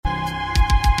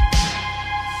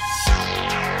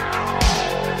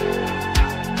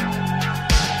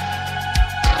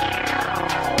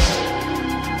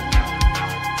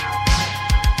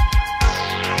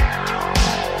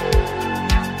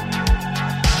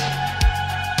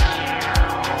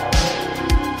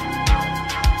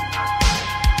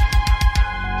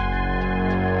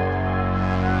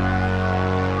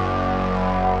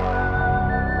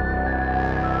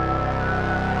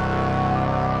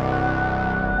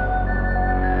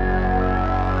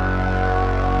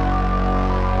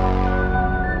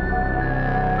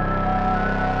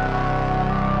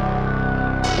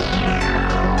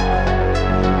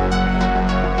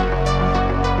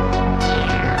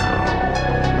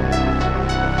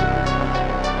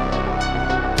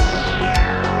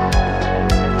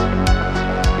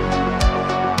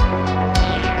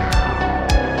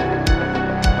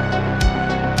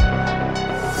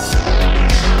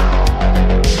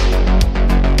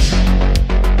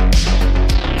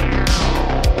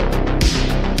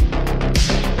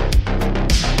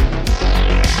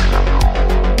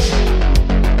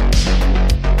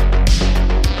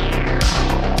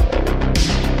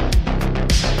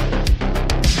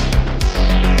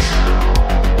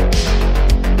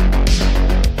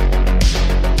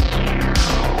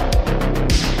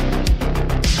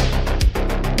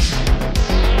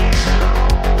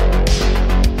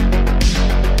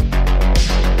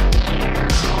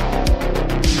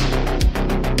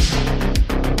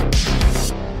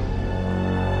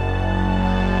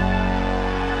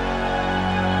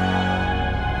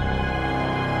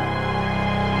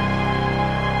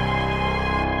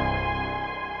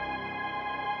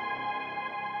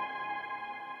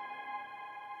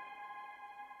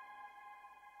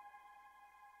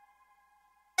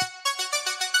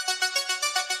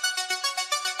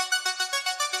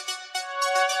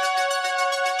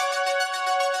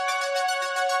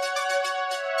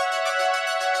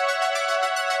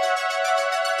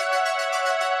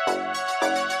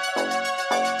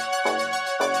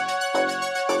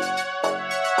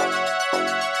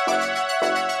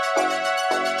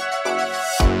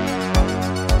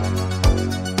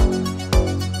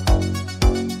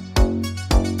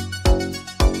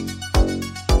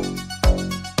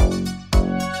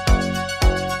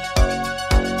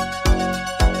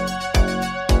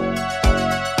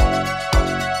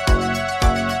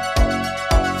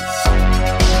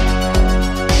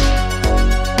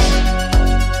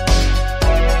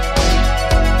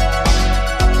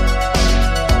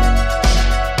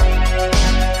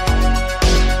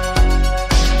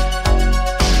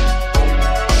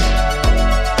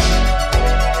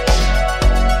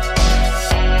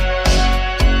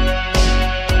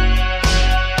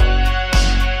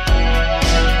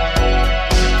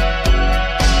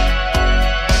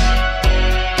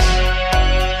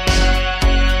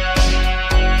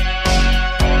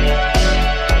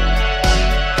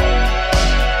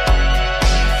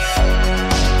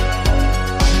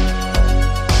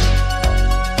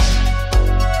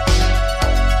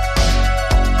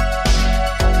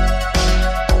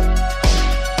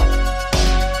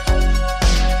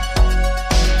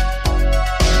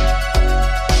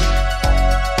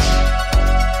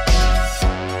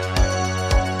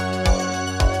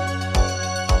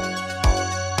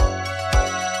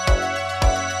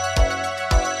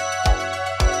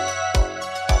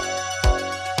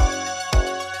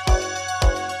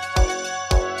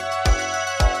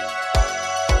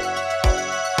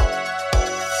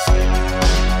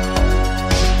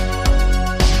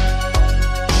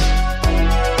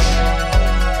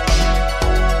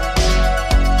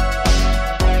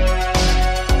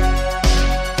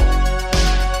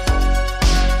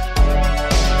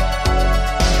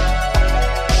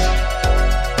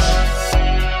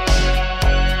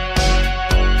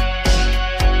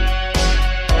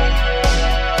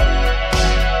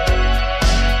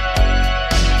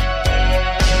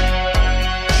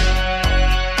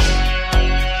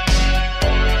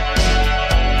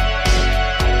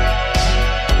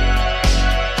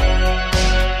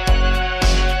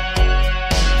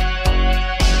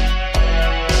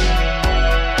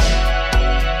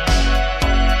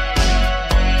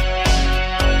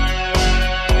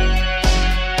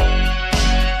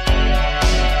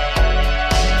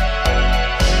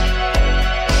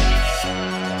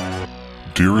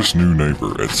Dearest new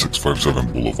neighbor at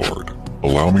 657 Boulevard,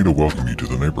 allow me to welcome you to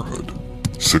the neighborhood.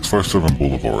 657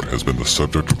 Boulevard has been the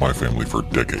subject of my family for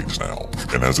decades now,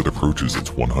 and as it approaches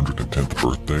its 110th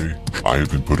birthday, I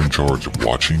have been put in charge of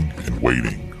watching and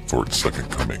waiting for its second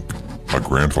coming. My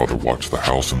grandfather watched the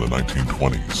house in the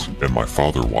 1920s, and my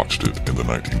father watched it in the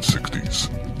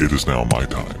 1960s. It is now my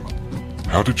time.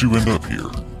 How did you end up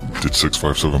here? Did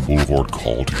 657 Boulevard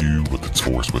call to you with its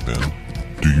force within?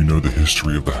 Do you know the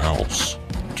history of the house?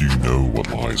 Do you know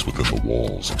what lies within the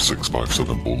walls of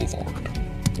 657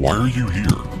 Boulevard? Why are you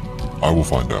here? I will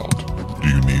find out. Do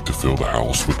you need to fill the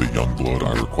house with the young blood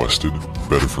I requested?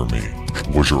 Better for me.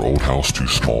 Was your old house too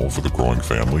small for the growing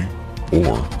family?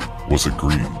 Or was it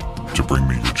greed to bring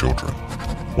me your children?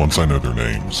 Once I know their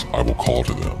names, I will call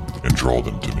to them and draw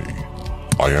them to me.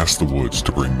 I asked the woods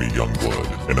to bring me young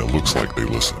blood, and it looks like they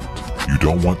listened. You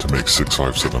don't want to make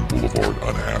 657 Boulevard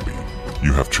unhappy.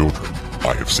 You have children.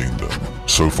 I have seen them.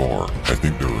 So far, I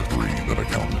think there are 3 that I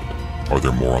counted. Are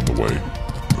there more on the way?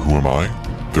 Who am I?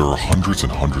 There are hundreds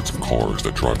and hundreds of cars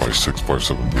that drive by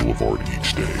 657 Boulevard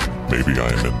each day. Maybe I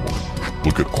am in one.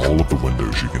 Look at all of the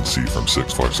windows you can see from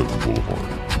 657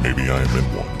 Boulevard. Maybe I am in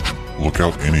one. Look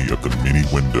out any of the many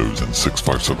windows in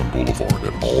 657 Boulevard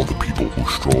at all the people who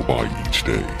stroll by each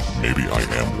day. Maybe I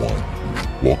am one.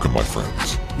 Welcome, my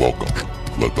friends. Welcome.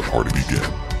 Let the party begin.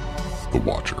 The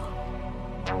Watcher.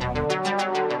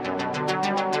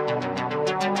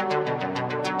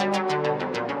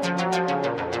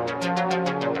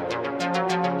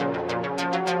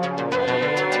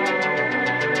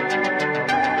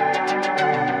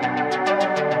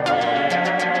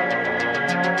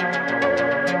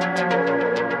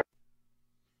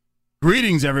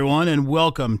 Greetings, everyone, and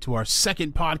welcome to our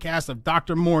second podcast of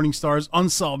Dr. Morningstar's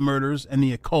Unsolved Murders and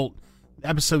the Occult,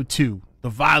 Episode 2, The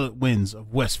Violent Winds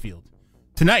of Westfield.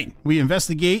 Tonight, we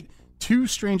investigate 2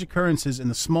 strange occurrences in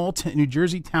the small New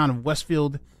Jersey town of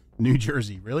Westfield, New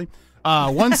Jersey, really?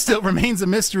 One still remains a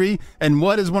mystery, and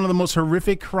what is one of the most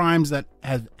horrific crimes that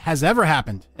has ever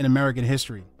happened in American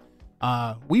history.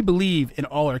 We believe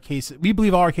all our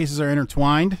cases are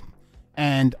intertwined,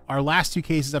 and our last 2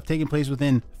 cases have taken place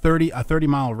within a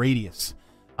 30-mile radius.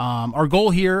 Our goal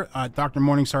here at Dr.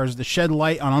 Morningstar is to shed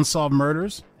light on unsolved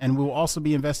murders, and we will also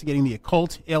be investigating the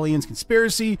occult, aliens,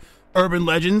 conspiracy, urban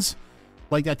legends,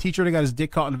 like that teacher that got his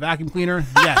dick caught in a vacuum cleaner.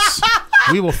 Yes,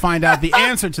 we will find out the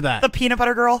answer to that. The peanut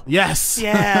butter girl? Yes.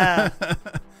 Yeah.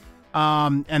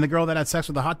 And the girl that had sex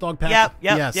with the hot dog pack?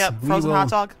 Yep. Frozen hot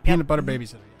dog? Peanut butter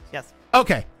babysitter. Yes.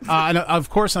 Okay. And of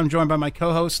course, I'm joined by my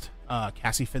co-host,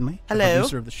 Cassie Finley, the hello,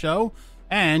 producer of the show,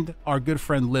 and our good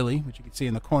friend Lily, which you can see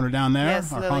in the corner down there.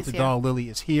 Yes, our Lily's haunted here. doll Lily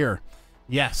is here.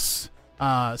 Yes.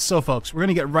 So, folks, we're going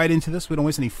to get right into this. We don't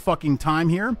waste any fucking time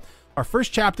here. Our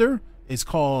first chapter is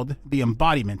called The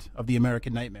Embodiment of the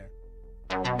American Nightmare.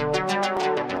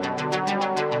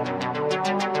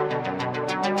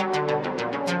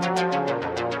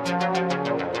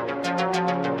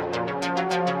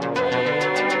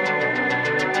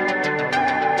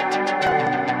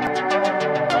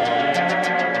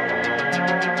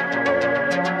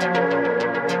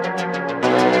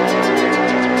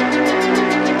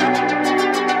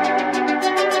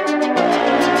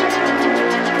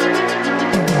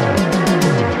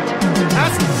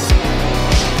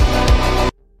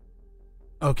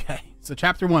 Okay, so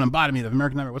chapter 1, Embodiment of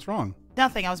American Nightmare. What's wrong?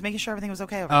 Nothing. I was making sure everything was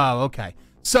okay over Oh, okay.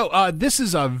 So this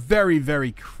is a very,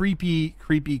 very creepy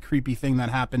thing that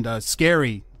happened.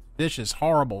 Scary, vicious,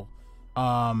 horrible,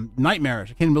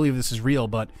 nightmarish. I can't believe this is real,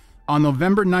 but on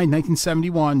November 9,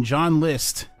 1971, John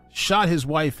List shot his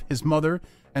wife, his mother,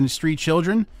 and his 3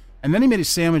 children, and then he made a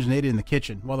sandwich and ate it in the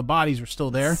kitchen while the bodies were still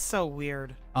there. So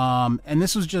weird. And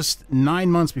this was just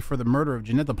 9 months before the murder of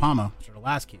Jeanette Palma, which was the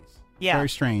last case. Yeah. Very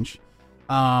strange.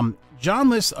 John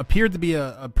List appeared to be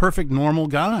a perfect, normal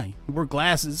guy. He wore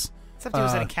glasses. Except he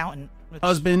was an accountant.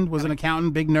 Husband was an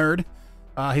accountant, big nerd.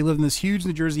 He lived in this huge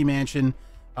New Jersey mansion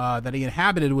that he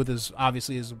inhabited with his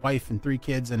wife and 3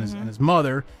 kids and his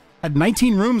mother. Had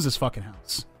 19 rooms, this fucking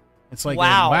house. It's like,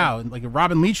 wow. Like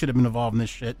Robin Leach should have been involved in this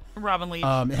shit. Robin Leach.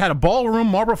 It had a ballroom,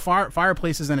 marble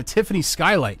fireplaces, and a Tiffany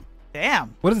skylight.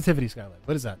 Damn. What is a Tiffany skylight?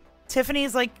 What is that? Tiffany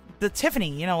is like the Tiffany,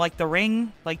 you know, like the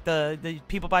ring, like the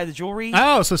people buy the jewelry.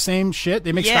 Oh, so same shit?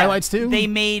 They make skylights too? They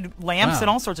made lamps and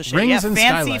all sorts of shit. Rings and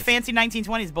skylights. Fancy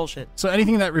 1920s bullshit. So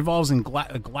anything that revolves in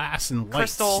glass and lights,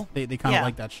 crystal, they kind of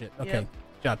like that shit. Okay, Good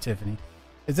job, Tiffany.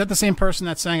 Is that the same person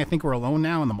that sang I Think We're Alone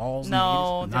Now in the malls?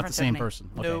 No, not the same Tiffany. person.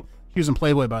 Okay. Nope. She was in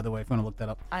Playboy, by the way, if you want to look that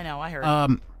up. I know, I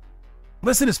heard.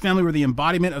 List and his family were the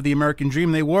embodiment of the American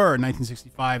dream. They were in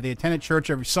 1965. They attended church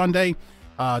every Sunday.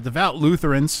 Devout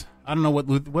Lutherans. I don't know what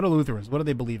are Lutherans. What do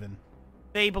they believe in?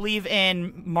 They believe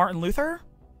in Martin Luther.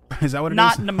 Is that what it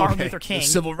Not is? Martin Luther King. The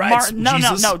civil rights. No,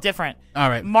 Jesus. no, different. All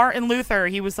right. Martin Luther.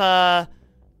 He was a,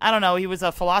 I don't know. He was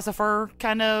a philosopher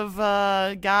kind of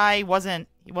guy. He wasn't.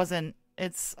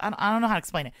 It's. I don't know how to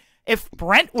explain it. If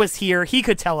Brent was here, he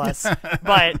could tell us,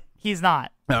 but he's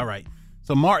not. All right.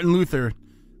 So Martin Luther,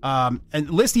 and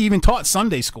List even taught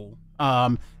Sunday school.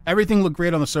 Everything looked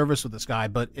great on the surface with this guy,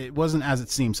 but it wasn't as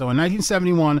it seemed. So in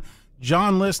 1971,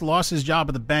 John List lost his job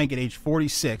at the bank at age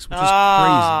 46, which is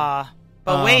crazy.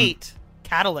 But wait,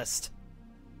 Catalyst.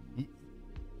 He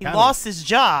lost his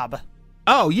job.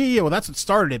 Oh, yeah. Well, that's what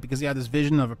started it, because he had this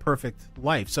vision of a perfect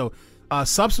life. So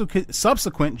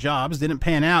subsequent jobs didn't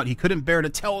pan out. He couldn't bear to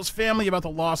tell his family about the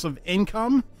loss of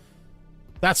income.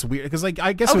 That's weird, because I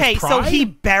guess okay, it was so pride. he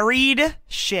buried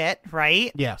shit,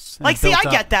 right? Yes. Like, see, I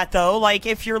get that though. Like,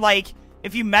 if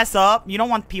you mess up, you don't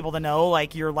want people to know.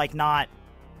 Like, you're like not,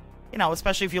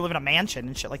 especially if you live in a mansion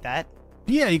and shit like that.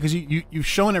 Yeah, because you've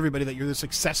shown everybody that you're the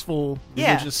successful,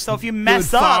 religious, so if you mess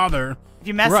good up, father,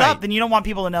 then you don't want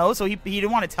people to know. So he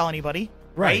didn't want to tell anybody.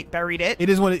 Right? Buried it. It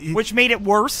is what which made it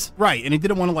worse. Right, and he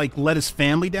didn't want to let his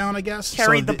family down, I guess.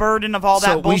 Carried the burden of all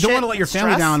that bullshit. So when you don't want to let your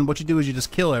family stress. down, what you do is you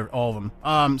just kill all of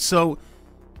them. So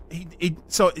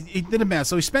he did a mess.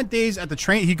 So he spent days at the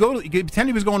train. He pretend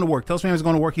he was going to work. Tells me he was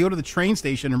going to work. He go to the train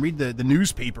station and read the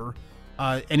newspaper.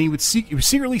 And he was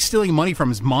secretly stealing money from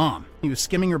his mom. He was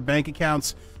skimming her bank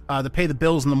accounts to pay the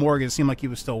bills in the mortgage. It seemed like he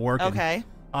was still working. Okay.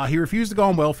 He refused to go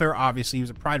on welfare. Obviously, he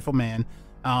was a prideful man.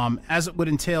 As it would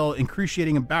entail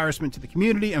excruciating embarrassment to the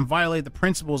community and violate the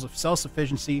principles of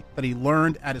self-sufficiency that he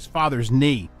learned at his father's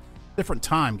knee. Different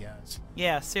time, guys.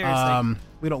 Yeah, seriously.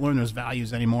 We don't learn those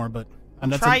values anymore, but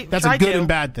that's try a good to. and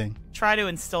bad thing. Try to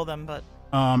instill them, but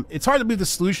it's hard to believe the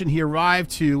solution he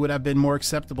arrived to would have been more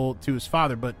acceptable to his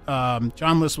father, but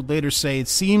John List would later say it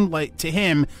seemed like to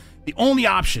him the only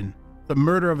option, the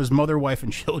murder of his mother, wife,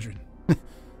 and children. That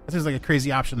seems like a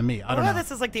crazy option to me. I don't know.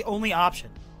 This is like the only option.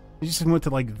 He just went to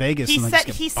Vegas. He and said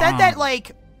just he get said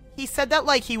that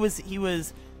bombed. he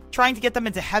was trying to get them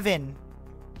into heaven.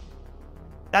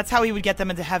 That's how he would get them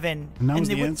into heaven. And that was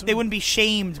the answer? They wouldn't be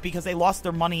shamed because they lost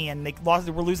their money and they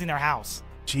were losing their house.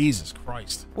 Jesus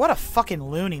Christ! What a fucking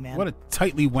loony, man! What a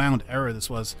tightly wound era this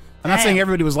was. I'm not saying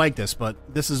everybody was like this,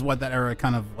 but this is what that era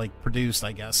kind of produced,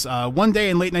 I guess. One day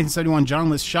in late 1971,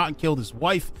 John List shot and killed his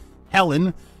wife,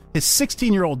 Helen, his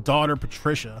 16-year-old daughter,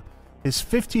 Patricia, his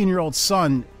 15-year-old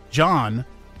son, John,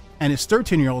 and his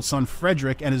 13-year-old son,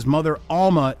 Frederick, and his mother,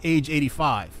 Alma, age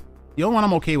 85. The only one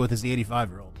I'm okay with is the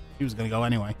 85-year-old. He was going to go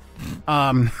anyway.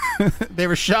 They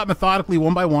were shot methodically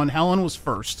one by one. Helen was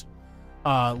first.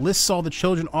 List saw the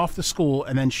children off to school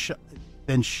and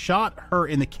then shot her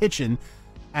in the kitchen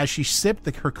as she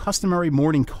sipped her customary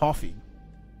morning coffee.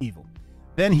 Evil.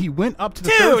 Then he went up to the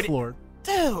third floor.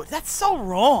 Dude, that's so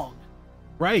wrong.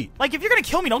 Right. Like, if you're going to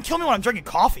kill me, don't kill me when I'm drinking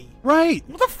coffee. Right.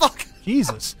 What the fuck?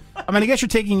 Jesus. I mean, I guess you're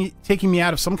taking me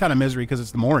out of some kind of misery because it's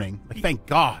the morning. Thank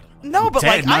God. No, I'm but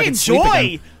dead, now I can sleep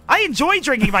again. enjoy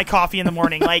drinking my coffee in the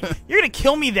morning. Like, you're gonna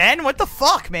kill me then? What the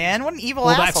fuck, man? What an evil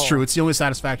asshole. Well, that's true. It's the only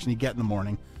satisfaction you get in the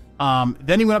morning.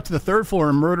 Then he went up to the third floor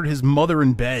and murdered his mother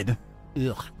in bed.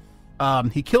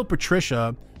 Ugh. He killed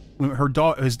Patricia,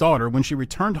 his daughter, when she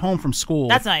returned home from school.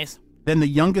 That's nice. Then the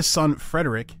youngest son,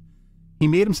 Frederick, he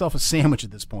made himself a sandwich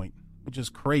at this point, which is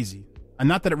crazy. And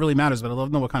not that it really matters, but I'd love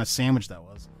to know what kind of sandwich that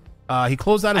was. He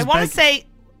closed out his bank. I want to say,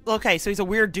 okay, so he's a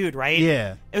weird dude, right?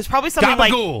 Yeah. It was probably something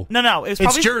Gabagool. No, it was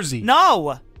probably... It's Jersey.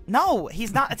 No,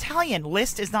 he's not Italian.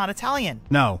 List is not Italian.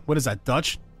 No, what is that,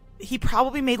 Dutch? He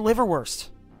probably made liverwurst.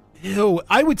 Ew,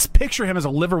 I would picture him as a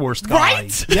liverwurst guy.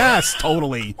 Right? Yes,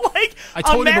 totally. Like, I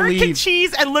totally American believe.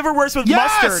 cheese and liverwurst with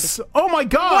Yes! mustard. Oh my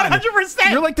God.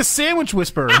 100%. You're like the sandwich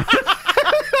whisperer.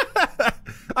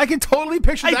 I can totally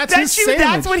picture that's his sandwich.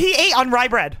 That's what he ate on rye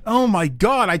bread. Oh my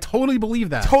God, I totally believe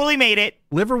that. Totally made it.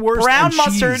 Liverwurst brown and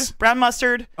mustard, cheese. brown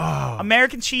mustard,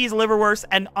 American cheese, liverwurst,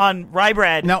 and on rye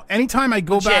bread. Now, anytime I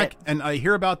go Legit. back and I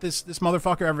hear about this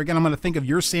motherfucker ever again, I'm going to think of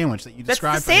your sandwich that you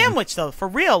described. That's the sandwich, though, for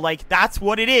real. Like, that's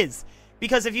what it is.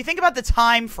 Because if you think about the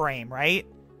time frame, right,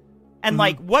 and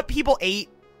like what people ate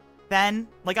then,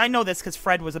 like I know this because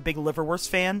Fred was a big liverwurst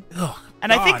fan, and God.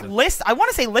 I think List, I want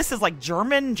to say List is like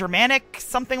Germanic,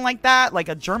 something like that, like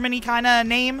a Germany kind of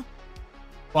name.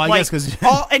 Well, I like, guess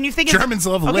because and you think Germans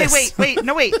love lists. Okay,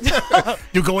 wait.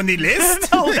 You go in the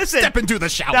list? No, listen. Step into the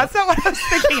shower. That's not what I was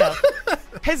thinking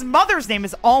of. His mother's name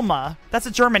is Alma. That's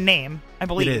a German name, I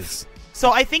believe. It is.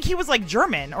 So I think he was like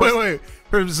German. Or Wait.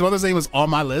 His mother's name was on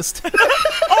my list. On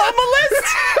my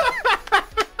list.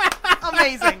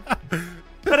 Amazing.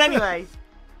 But anyway,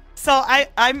 so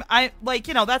I'm like,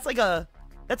 you know, that's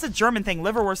a German thing.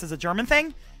 Liverwurst is a German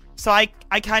thing. So I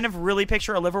kind of really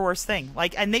picture a liverwurst thing.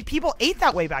 Like, and people ate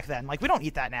that way back then. Like, we don't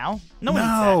eat that now. No one eats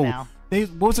that now.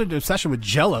 What was their obsession with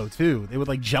Jello too? They would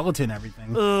like gelatin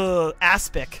everything.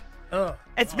 Aspic. Ugh.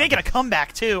 It's making a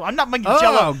comeback too. I'm not making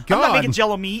Jello. God. I'm not making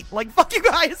Jello meat. Like, fuck you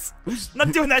guys. I'm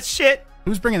not doing that shit.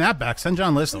 Who's bringing that back? Send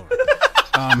John List over.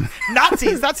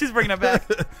 Nazis. That's who's bringing it back.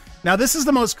 Now, this is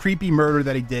the most creepy murder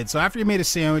that he did. So after he made a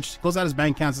sandwich, closed out his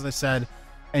bank accounts, as I said,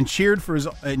 and cheered for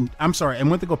and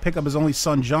went to go pick up his only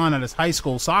son, John, at his high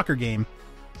school soccer game.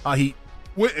 He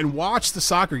went and watched the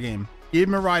soccer game, gave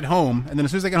him a ride home, and then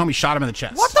as soon as they got home, he shot him in the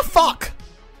chest. What the fuck?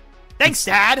 Thanks,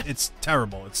 Dad. It's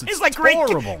terrible. It's like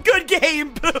horrible. Good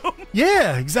game. Boom.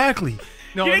 Yeah, exactly.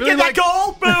 No, you didn't get that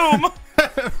goal? Boom.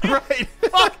 Right.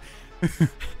 Fuck.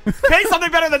 Pay something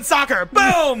better than soccer.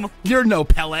 Boom. You're no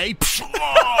Pele.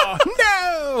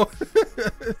 No.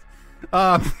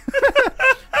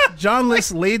 John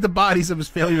List laid the bodies of his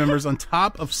family members on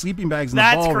top of sleeping bags in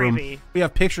the ballroom. That's creepy. We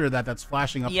have a picture of that's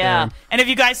flashing up there. Yeah. And if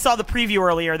you guys saw the preview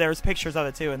earlier, there was pictures of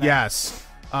it too. Yes.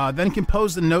 Then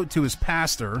composed a note to his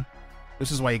pastor.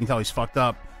 This is why you can tell he's fucked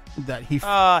up. That who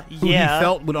he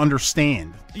felt would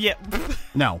understand. Yeah.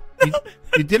 No.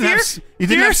 You didn't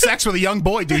have sex with a young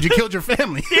boy, dude. You killed your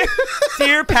family.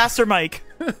 Dear Pastor Mike,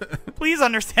 please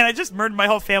understand, I just murdered my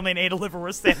whole family and ate a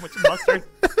liverwurst sandwich and mustard.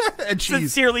 And cheese.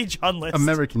 Sincerely, John List.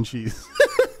 American cheese.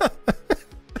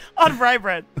 On rye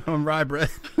bread. On rye bread.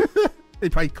 They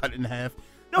probably cut it in half.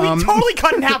 No, he totally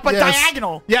cut in half, but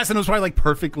diagonal. Yes, and it was probably like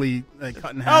perfectly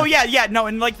cut in half. Oh, yeah. No,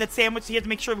 and like that sandwich, he had to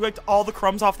make sure he wiped all the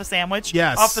crumbs off the sandwich.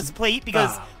 Yes. Off his plate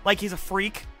because, like, he's a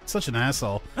freak. Such an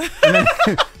asshole. And then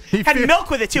he had milk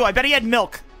with it, too. I bet he had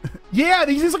milk. Yeah,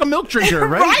 he's like a milk drinker,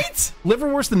 right? Right?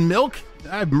 Liverwurst and milk?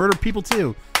 I've murdered people,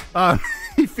 too.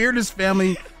 He feared his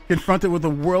family, confronted with a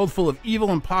world full of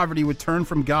evil and poverty, would turn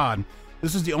from God.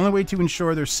 This was the only way to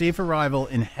ensure their safe arrival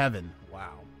in heaven.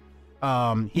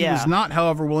 He was not,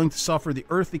 however, willing to suffer the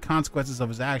earthly consequences of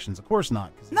his actions. Of course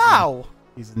not. No.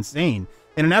 He's insane.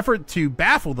 In an effort to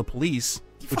baffle the police,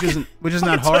 which is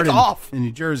not hard in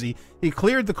New Jersey, he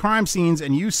cleared the crime scenes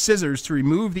and used scissors to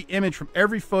remove the image from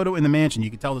every photo in the mansion. You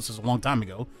can tell this was a long time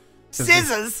ago.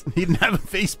 Scissors? He didn't have a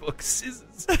Facebook.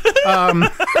 Scissors.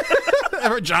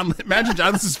 Imagine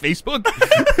John List's Facebook.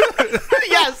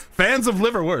 Yes. Fans of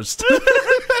liverwurst.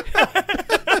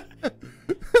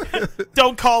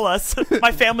 Don't call us.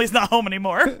 My family's not home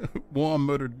anymore. Warm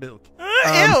murdered milk.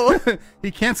 Ew.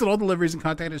 He canceled all deliveries and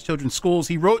contacted his children's schools.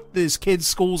 He wrote his kids'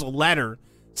 schools a letter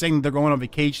saying they're going on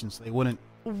vacation, so they wouldn't.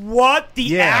 What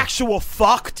the actual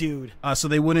fuck, dude? So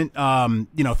they wouldn't,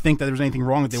 think that there was anything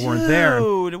wrong that they weren't there.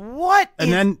 Dude, what?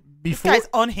 And then before this guy's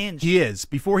unhinged. He is.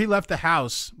 Before he left the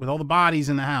house with all the bodies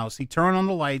in the house, he turned on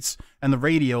the lights and the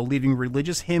radio, leaving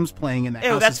religious hymns playing in the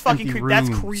house's that's fucking empty creepy. rooms.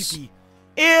 That's creepy.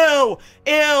 Ew,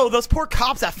 those poor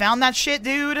cops that found that shit,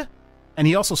 dude. And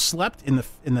he also slept in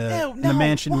the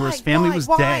mansion where his family was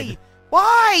dead.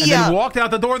 Why? And then walked out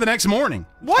the door the next morning.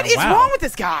 What is wrong with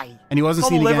this guy? And he wasn't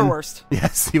seen again. Liverwurst.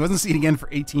 Yes, he wasn't seen again for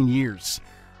 18 years.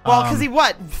 Well, because he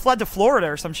fled to Florida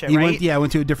or some shit, right?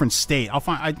 Went to a different state. I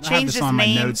have this on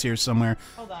my notes here somewhere.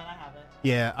 Hold on, I have it.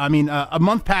 Yeah, I mean, a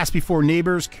month passed before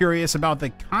neighbors, curious about the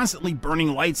constantly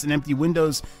burning lights and empty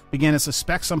windows, began to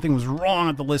suspect something was wrong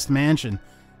at the List mansion.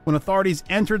 When authorities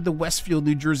entered the Westfield,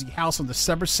 New Jersey house on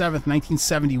December 7th,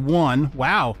 1971,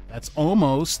 wow, that's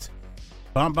almost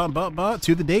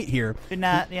to the date here.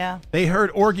 They heard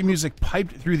organ music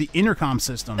piped through the intercom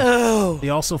system. Oh. They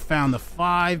also found the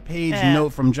 5-page note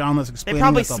from John List explaining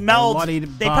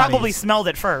They probably smelled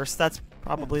it first. That's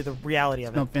probably the reality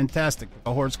of it. Fantastic.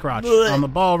 A horse crotch. On the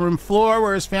ballroom floor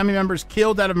where his family members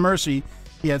killed out of mercy,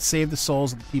 he had saved the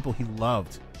souls of the people he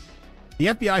loved. The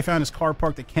FBI found his car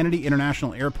parked at Kennedy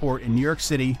International Airport in New York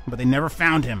City, but they never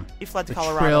found him. He fled to the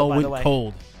Colorado, trail by went the way.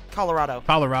 cold. Colorado,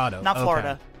 not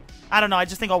Florida. I don't know. I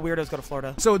just think all weirdos go to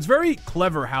Florida. So it's very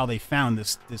clever how they found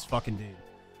this fucking dude.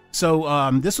 So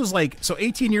this was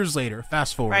 18 years later,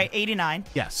 fast forward. Right, 89.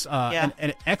 Yes.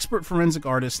 An expert forensic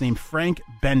artist named Frank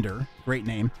Bender, great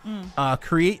name,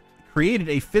 created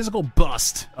a physical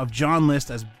bust of John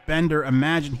List as Bender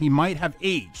imagined he might have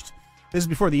aged. This is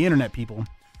before the internet, people.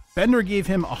 Bender gave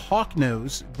him a hawk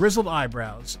nose, grizzled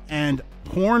eyebrows, and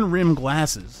horn-rimmed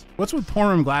glasses. What's with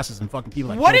horn-rimmed glasses and fucking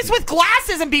people that What kill is people? with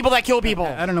glasses and people that kill people?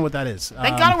 I don't know what that is.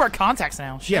 Thank God I wear contacts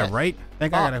now. Shit. Yeah, right?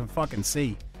 Thank God I gotta fucking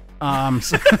see.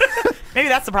 Maybe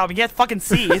that's the problem. You can't fucking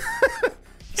see.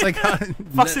 It's like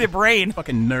fucks with your brain.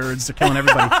 Fucking nerds are killing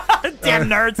everybody. Damn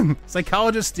nerds.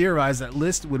 Psychologists theorize that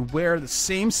List would wear the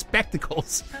same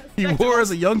spectacles he wore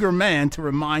as a younger man to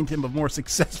remind him of more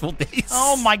successful days.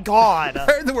 Oh my god. I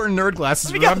heard to wear nerd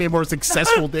glasses remind me of more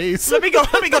successful days. Let me go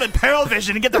to Pearl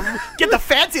Vision and get the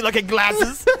fancy looking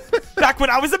glasses. Back when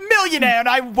I was a millionaire and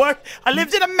I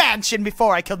lived in a mansion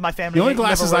before I killed my family. The only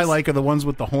glasses I like are the ones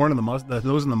with the horn and the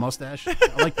nose and the mustache. I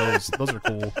like those. Those are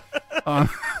cool.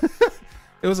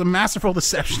 It was a masterful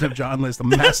deception of John List. A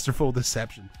masterful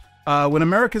deception. When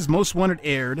America's Most Wanted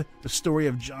aired, the story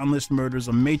of John List murders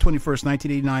on May 21st,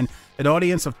 1989, an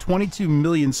audience of 22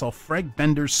 million saw Frank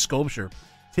Bender's sculpture.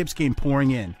 Tips came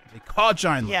pouring in. They caught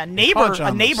John List. Yeah,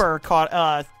 a neighbor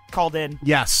called in.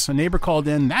 Yes, a neighbor called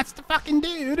in. That's the fucking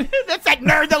dude. That's that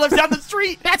nerd that lives down the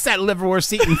street. That's that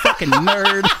liverwurst eating fucking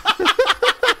nerd.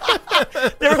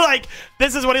 They were like,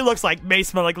 this is what he looks like. May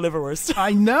smell like liverwurst.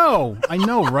 I know,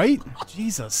 right?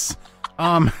 Jesus.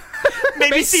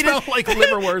 Maybe smell like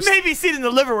liverwurst. Maybe seen in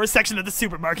the liverwurst section of the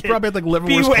supermarket. Probably had like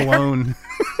liverwurst Beware. cologne.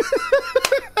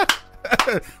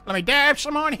 Let me dab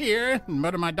some on here and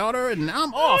murder my daughter, and now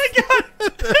I'm off. Oh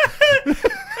my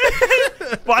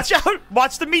god! Watch out!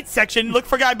 Watch the meat section. Look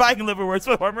for a guy buying liverwurst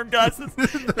with armor glasses.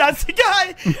 That's the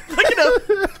guy. Look at him.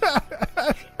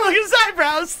 Look at his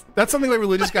eyebrows. That's something like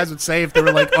religious guys would say if they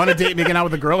were like on a date making out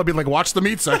with a girl. I'd be like, watch the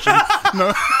meat section.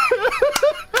 No.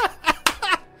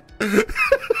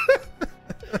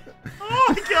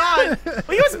 Oh my god!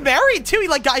 Well, he was married too. He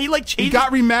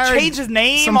got remarried. Changed his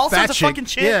name. All sorts of fucking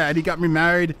shit. Yeah, and he got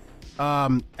remarried.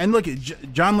 And look,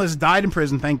 John List died in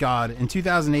prison. Thank God, in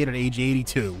 2008 at age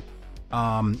 82.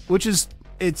 Which is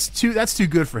that's too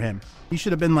good for him. He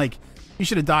should have been like he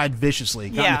should have died viciously,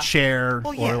 got in a chair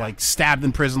or like stabbed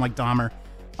in prison like Dahmer.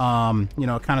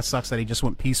 It kind of sucks that he just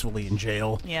went peacefully in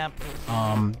jail. Yeah.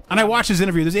 And I watched his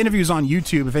interview. There's interviews on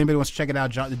YouTube if anybody wants to check it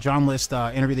out. The John List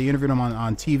interview. They interviewed him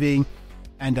on TV.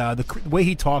 And the way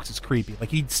he talks is creepy.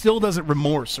 Like, he still doesn't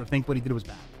remorse or think what he did was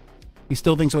bad. He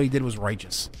still thinks what he did was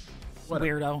righteous. What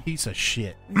weirdo. Piece of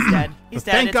shit. He's dead. He's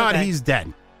dead. Thank God he's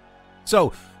dead.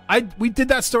 So, we did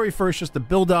that story first just to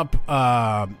build up,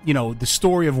 the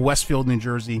story of Westfield, New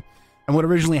Jersey, and what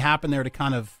originally happened there to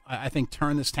kind of, I think,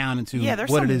 turn this town into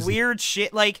what it is. Weird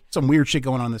shit. Some weird shit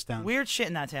going on in this town. Weird shit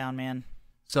in that town, man.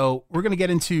 So, we're going to get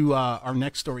into our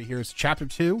next story here. It's Chapter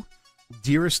 2,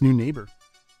 Dearest New Neighbor.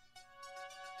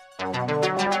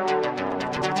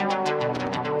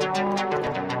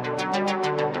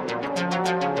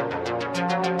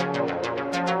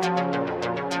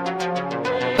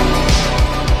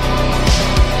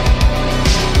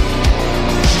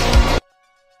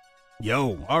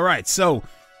 Yo, all right. So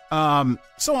on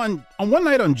one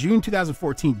night on June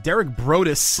 2014, Derek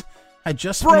Brodus had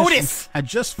just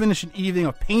finished an evening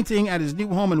of painting at his new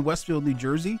home in Westfield, New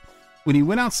Jersey, when he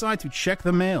went outside to check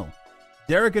the mail.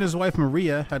 Derek and his wife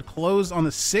Maria had closed on the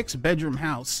 6-bedroom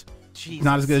house. Jesus.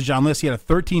 Not as good as John List. He had a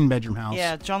 13-bedroom house.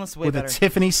 Yeah, John List way with better. A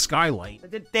Tiffany skylight.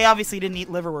 They obviously didn't eat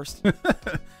liverwurst.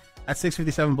 At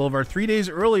 657 Boulevard 3 days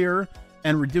earlier,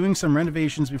 and were doing some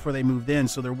renovations before they moved in,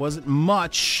 so there wasn't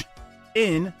much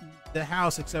in the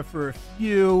house except for a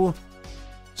few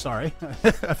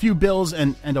bills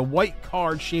and a white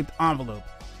card-shaped envelope.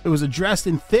 It was addressed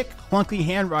in thick, clunky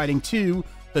handwriting to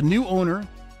the new owner,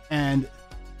 and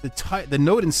the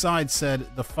note inside said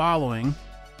the following.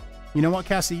 You know what,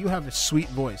 Cassie? You have a sweet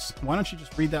voice. Why don't you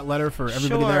just read that letter for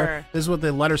everybody there? This is what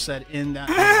the letter said in that.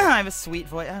 I have a sweet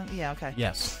voice. Yeah, okay.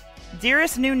 Yes.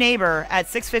 Dearest new neighbor at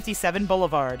 657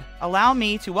 Boulevard, allow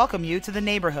me to welcome you to the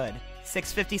neighborhood.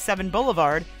 657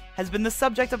 Boulevard has been the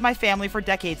subject of my family for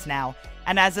decades now,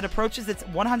 and as it approaches its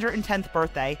 110th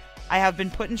birthday, I have been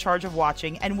put in charge of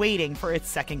watching and waiting for its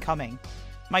second coming.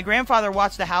 My grandfather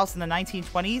watched the house in the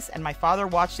 1920s, and my father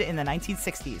watched it in the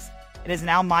 1960s. It is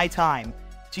now my time.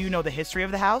 Do you know the history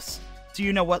of the house? Do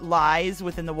you know what lies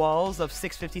within the walls of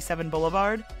 657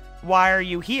 Boulevard? Why are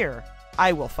you here?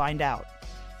 I will find out.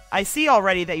 I see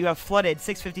already that you have flooded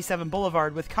 657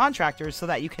 Boulevard with contractors so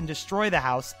that you can destroy the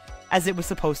house as it was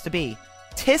supposed to be.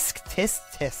 Tisk, tisk,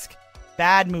 tisk.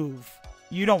 Bad move.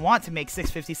 You don't want to make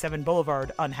 657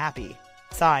 Boulevard unhappy.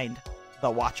 Signed, The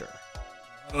Watcher.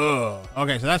 Ugh.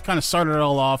 Okay, so that kind of started it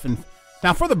all off. And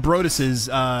now for the Broduses,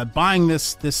 buying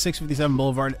this 657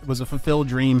 Boulevard was a fulfilled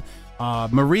dream.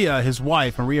 Maria, his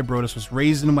wife, Maria Brodus, was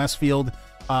raised in Westfield.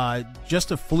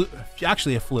 Just a few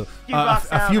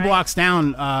blocks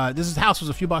down. This house was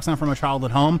a few blocks down from her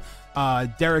childhood home.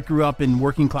 Derek grew up in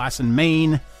working class in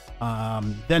Maine,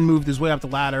 then moved his way up the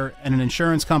ladder in an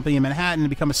insurance company in Manhattan to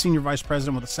become a senior vice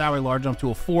president with a salary large enough to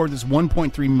afford this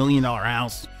 $1.3 million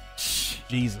house.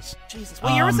 Jesus.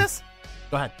 What year was this?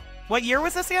 Go ahead. What year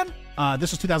was this again?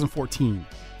 This was 2014.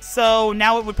 So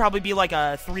now it would probably be like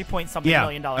a $3-point-something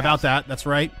million about house. that. That's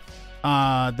right.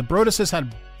 The Broduses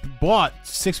had bought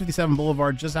 657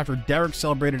 Boulevard just after Derek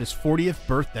celebrated his 40th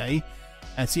birthday.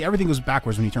 And see, everything goes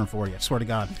backwards when you turn 40, I swear to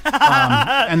God.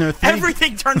 And their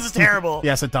Everything turns terrible.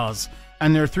 Yes, it does.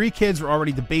 And their 3 kids were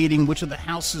already debating which of the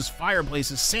house's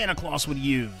fireplaces Santa Claus would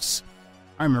use.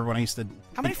 I remember when I used to...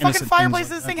 How many fucking fireplaces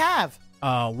does this thing have?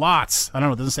 Lots. I don't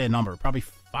know. It doesn't say a number. Probably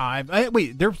 5.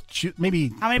 Wait, they're maybe...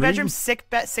 How many 3? bedrooms? 6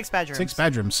 bedrooms. 6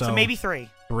 bedrooms. So maybe 3.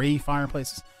 3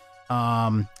 fireplaces.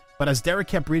 But as Derek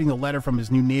kept reading the letter from his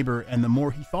new neighbor, and the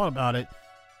more he thought about it,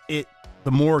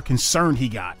 the more concerned he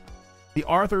got. The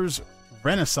Arthur's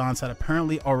renaissance had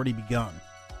apparently already begun.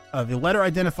 The letter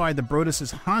identified the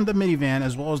Broduses' Honda minivan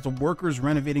as well as the workers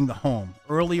renovating the home.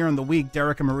 Earlier in the week,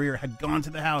 Derek and Maria had gone to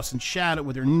the house and chatted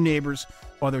with their new neighbors,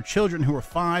 while their children, who were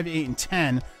 5, 8, and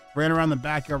 10, ran around the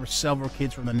backyard with several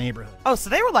kids from the neighborhood. Oh, so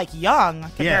they were like young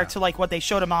compared to like what they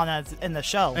showed them on in the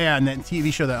show. Yeah, and that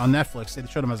TV show that on Netflix, they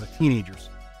showed them as like teenagers.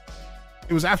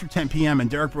 It was after 10 p.m. and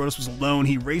Derek Brodus was alone.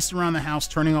 He raced around the house,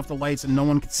 turning off the lights, and no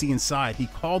one could see inside. He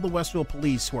called the Westfield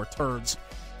police, who are turds.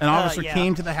 An officer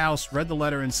came to the house, read the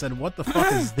letter, and said, "What the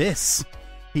fuck is this?"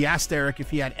 He asked Derek if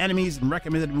he had enemies and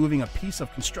recommended moving a piece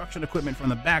of construction equipment from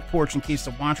the back porch in case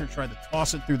the watcher tried to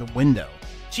toss it through the window.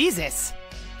 Jesus.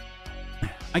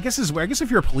 I guess if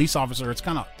you're a police officer, it's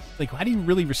kind of like, how do you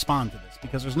really respond to this?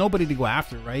 Because there's nobody to go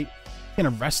after, right? You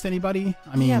can't arrest anybody.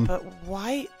 I mean, yeah, but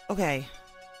why? Okay.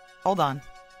 Hold on.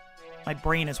 My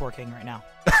brain is working right now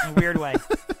in a weird way.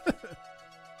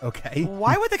 Okay.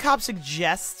 Why would the cops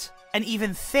suggest and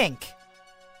even think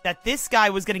that this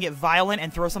guy was going to get violent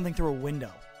and throw something through a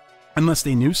window? Unless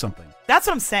they knew something. That's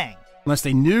what I'm saying. Unless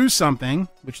they knew something,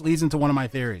 which leads into one of my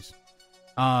theories.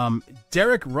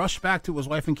 Derek rushed back to his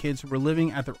wife and kids who were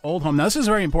living at their old home. Now, this is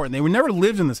very important. They never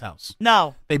lived in this house.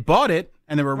 No. They bought it,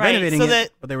 and they were renovating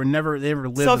it, but they never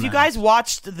lived in it. So if you guys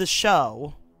watched the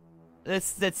show...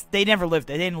 they never lived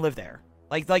there. They didn't live there.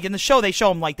 Like in the show, they show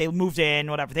them like they moved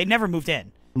in, whatever. They never moved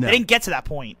in. No. They didn't get to that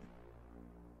point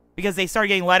because they started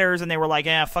getting letters and they were like,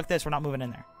 "Yeah, fuck this, we're not moving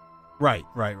in there." Right.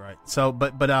 So,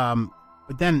 but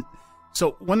then,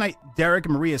 so one night, Derek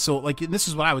and Maria. So like, this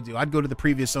is what I would do. I'd go to the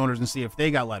previous owners and see if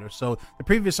they got letters. So the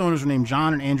previous owners were named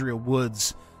John and Andrea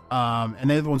Woods, and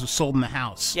they're the ones who sold in the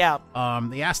house. Yeah.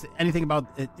 They asked anything about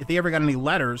if they ever got any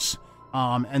letters.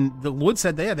 And the Woods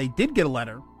said they did get a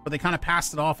letter, but they kind of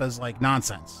passed it off as like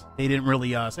nonsense. They didn't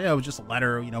really say, "Oh, it was just a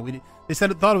letter." You know, they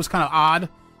thought it was kind of odd,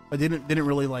 but didn't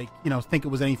really like think it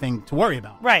was anything to worry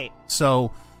about. Right.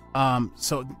 So,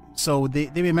 so they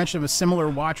made mention of a similar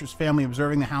watcher's family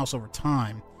observing the house over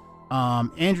time.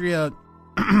 Andrea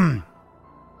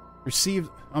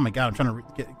received. Oh my God, I'm trying to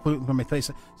get clue from my face.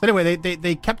 So anyway,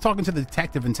 they kept talking to the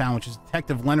detective in town, which is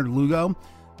Detective Leonard Lugo.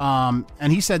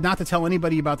 And he said not to tell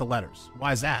anybody about the letters.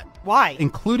 Why is that? Why?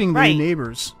 Including their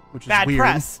neighbors, which is bad weird.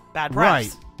 Bad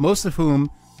press. Right. Most of whom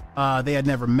they had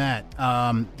never met.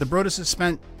 The Broduses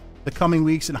spent the coming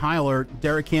weeks in high alert.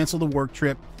 Derek canceled a work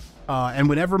trip. And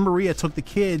whenever Maria took the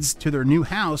kids to their new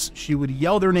house, she would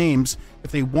yell their names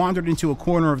if they wandered into a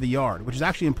corner of the yard, which is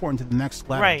actually important to the next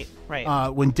letter.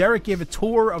 Right. When Derek gave a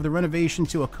tour of the renovation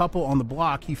to a couple on the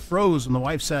block, he froze when the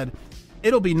wife said,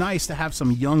 "It'll be nice to have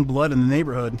some young blood in the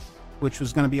neighborhood," which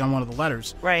was going to be on one of the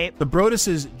letters. Right. The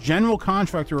Broduses' general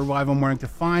contractor arrived one morning to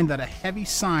find that a heavy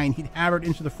sign he'd hammered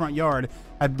into the front yard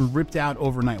had been ripped out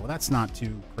overnight. Well, that's not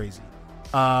too crazy.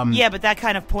 Yeah, but that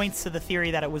kind of points to the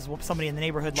theory that it was somebody in the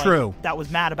neighborhood that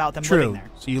was mad about them living there.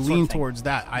 So you lean towards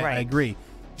that. I agree.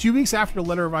 2 weeks after the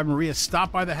letter arrived, Maria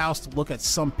stopped by the house to look at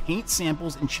some paint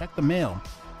samples and check the mail.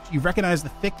 She recognized the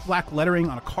thick black lettering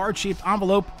on a card-shaped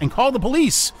envelope and called the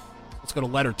police. Let's go to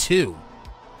letter 2.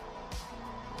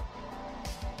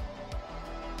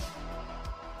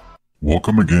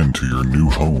 Welcome again to your new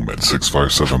home at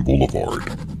 657 Boulevard.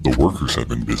 The workers have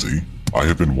been busy. I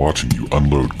have been watching you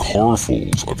unload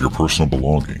carfuls of your personal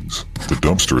belongings. The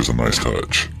dumpster is a nice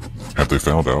touch. Have they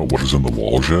found out what is in the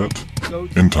walls yet?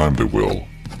 In time they will.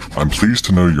 I'm pleased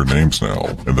to know your names now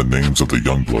and the names of the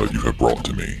young blood you have brought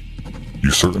to me.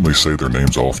 You certainly say their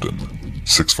names often.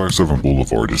 657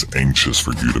 Boulevard is anxious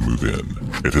for you to move in.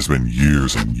 It has been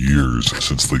years and years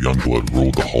since the young blood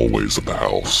ruled the hallways of the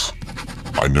house.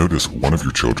 I noticed one of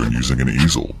your children using an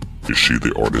easel. Is she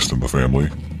the artist in the family?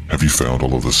 Have you found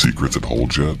all of the secrets it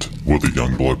holds yet? Will the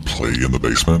young blood play in the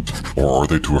basement? Or are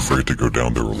they too afraid to go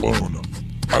down there alone?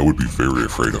 I would be very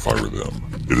afraid if I were them.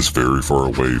 It is very far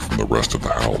away from the rest of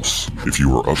the house. If you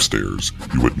were upstairs,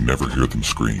 you would never hear them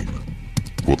scream.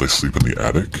 Will they sleep in the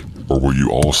attic? Or will you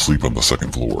all sleep on the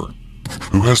second floor?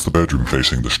 Who has the bedroom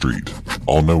facing the street?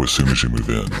 I'll know as soon as you move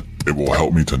in. It will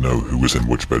help me to know who is in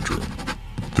which bedroom.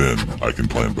 Then I can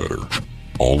plan better.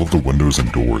 All of the windows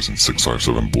and doors in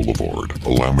 657 Boulevard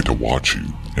allow me to watch you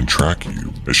and track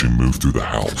you as you move through the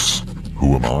house.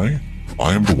 Who am I?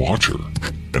 I am the Watcher,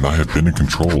 and I have been in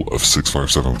control of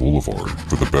 657 Boulevard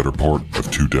for the better part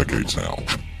of 2 decades now.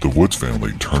 The Woods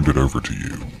family turned it over to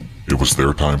you. It was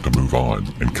their time to move on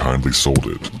and kindly sold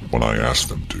it when I asked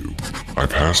them to. I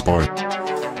passed by...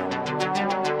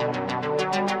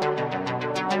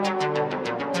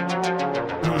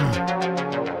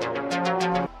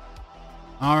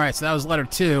 All right, so that was letter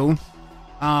 2.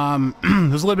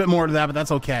 There's a little bit more to that, but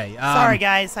that's okay. Sorry,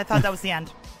 guys. I thought that was the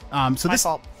end. So My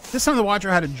fault. This time the Watcher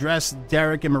had addressed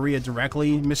Derek and Maria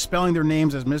directly, misspelling their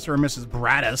names as Mr. or Mrs.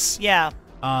 Braddis. Yeah.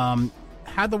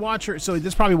 Had the Watcher, so this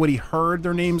is probably what he heard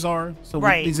their names are. So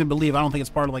right. He's to believe. I don't think it's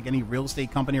part of like any real estate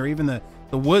company or even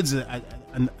the Woods,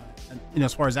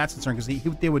 as far as that's concerned,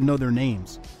 because they would know their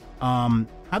names.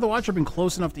 Had the Watcher been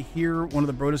close enough to hear one of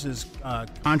the Brodus'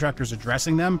 contractors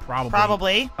addressing them?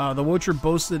 Probably. The Watcher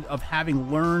boasted of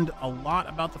having learned a lot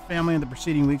about the family in the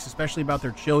preceding weeks, especially about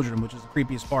their children, which is the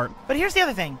creepiest part. But here's the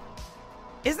other thing.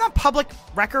 Isn't that public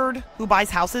record who buys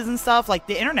houses and stuff? Like,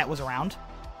 the internet was around.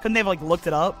 Couldn't they have, like, looked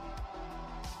it up?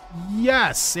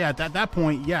 Yes. Yeah, at that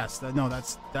point, yes.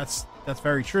 That's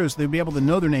very true. So they'd be able to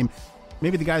know their name.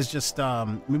 Maybe the guy's just,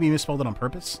 maybe he misspelled it on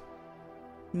purpose.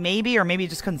 Maybe, or maybe he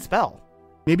just couldn't spell.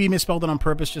 Maybe he misspelled it on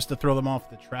purpose just to throw them off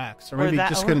the tracks. Or maybe he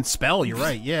just couldn't spell. You're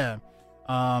right, yeah.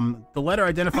 The letter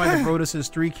identified the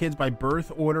Brodus' 3 kids by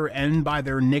birth order and by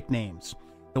their nicknames.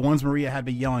 The ones Maria had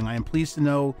been yelling. I am pleased to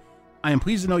know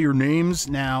your names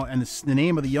now and the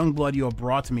name of the young blood you have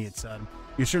brought to me, it said.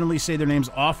 You certainly say their names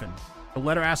often. The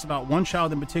letter asked about one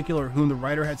child in particular whom the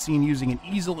writer had seen using an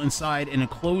easel inside an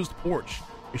enclosed porch.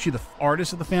 Is she the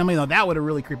artist of the family? Now, that would have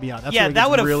really creeped me out. That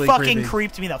would have really fucking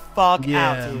creeped me the fuck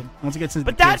out, dude. Once it gets into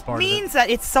but the kids that part means that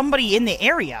it's somebody in the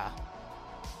area.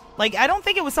 Like, I don't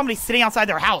think it was somebody sitting outside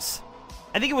their house.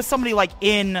 I think it was somebody, like,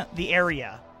 in the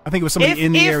area. I think it was somebody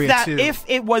in the area, too. If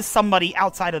it was somebody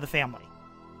outside of the family.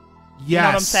 Yes, you know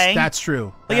what I'm saying? That's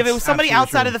true. Like, if it was somebody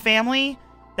outside of the family,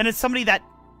 then it's somebody that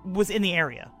was in the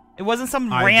area. It wasn't some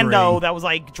rando that was,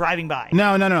 like, driving by.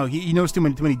 No. He knows too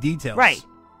many details. Right.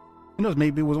 Who knows?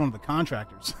 Maybe it was one of the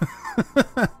contractors.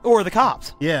 Or the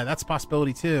cops. Yeah, that's a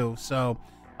possibility, too. So,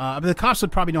 but the cops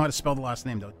would probably know how to spell the last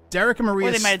name, though. Derek and Maria...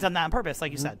 Or they might have done that on purpose,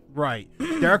 like you said. Right.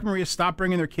 Derek and Maria stopped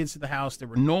bringing their kids to the house. They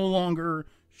were no longer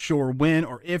sure when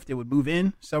or if they would move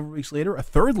in. Several weeks later, a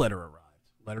third letter arrived.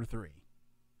 Letter 3.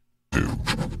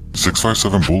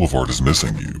 657 Boulevard is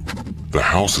missing you. The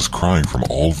house is crying from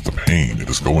all of the pain it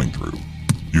is going through.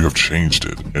 You have changed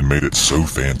it and made it so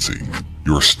fancy.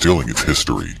 You are stealing its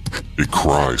history. It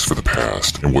cries for the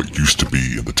past and what used to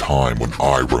be in the time when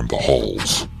I roamed the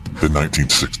halls. The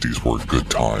 1960s were a good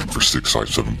time for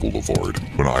 657 Boulevard,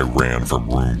 when I ran from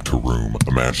room to room,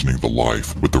 imagining the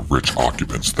life with the rich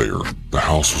occupants there. The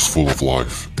house was full of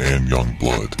life and young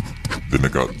blood. Then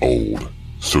it got old.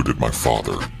 So did my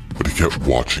father. But he kept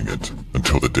watching it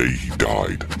until the day he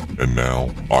died. And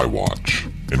now I watch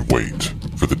and wait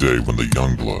for the day when the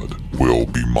young blood will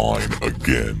be mine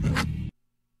again.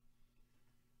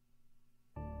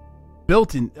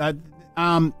 Built in.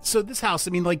 So this house,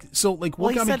 I mean, like, so, like, well,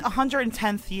 he said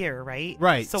 110th year, right?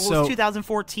 Right. So it was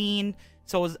 2014.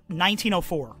 So it was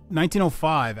 1904.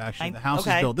 1905, actually. The house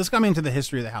is built. This got me into the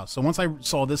history of the house. So once I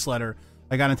saw this letter,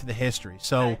 I got into the history.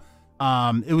 So,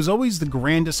 it was always the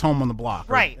grandest home on the block.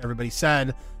 Right. Everybody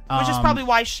said. Which is probably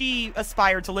why she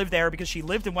aspired to live there, because she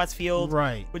lived in Westfield.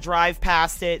 Right. Would drive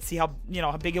past it, see how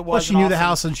big it was. Well, she knew the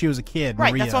house since she was a kid.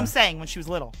 Right. Maria. That's what I'm saying. When she was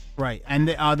little. Right. And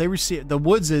they received, the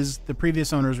Woodses, the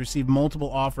previous owners, received multiple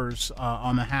offers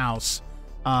on the house.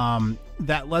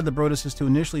 That led the Broduses to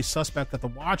initially suspect that the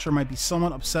Watcher might be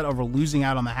somewhat upset over losing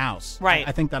out on the house. Right.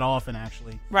 I think that often,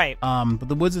 actually. Right. But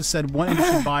the Woodses said one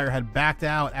interested buyer had backed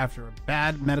out after a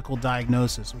bad medical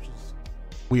diagnosis, which is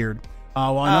weird.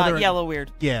 While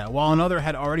another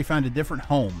had already found a different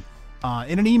home.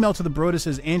 In an email to the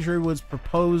Broduses, Andrea Woods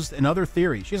proposed another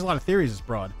theory. She has a lot of theories, this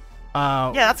broad.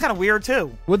 Yeah, that's kind of weird,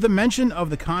 too. With the mention of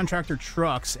the contractor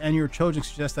trucks, and your children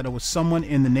suggest that it was someone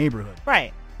in the neighborhood.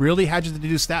 Right. Really? How'd you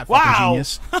deduce that, fucking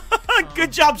genius?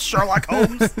 Good job, Sherlock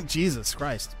Holmes. Jesus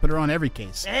Christ. Put her on every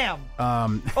case. Damn.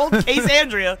 Old case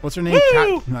Andrea. What's her name?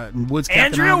 Woods.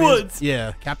 Andrea Woods.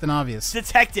 Yeah, Captain Obvious.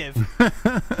 Detective.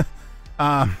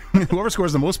 Whoever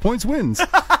scores the most points wins.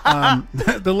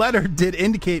 The letter did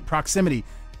indicate proximity.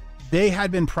 They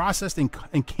had been processed in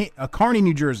Kearney,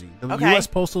 New Jersey. The U.S.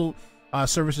 Postal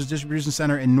Services Distribution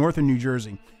Center in northern New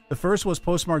Jersey. The first was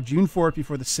postmarked June 4th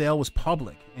before the sale was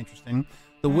public. Interesting.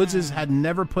 The Woodses had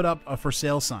never put up a for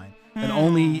sale sign. And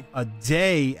only a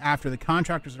day after the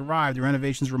contractors arrived, the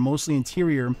renovations were mostly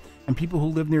interior, and people who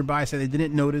lived nearby said they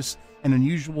didn't notice an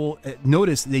unusual they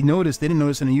didn't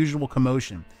notice an unusual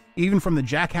commotion, even from the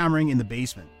jackhammering in the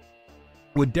basement.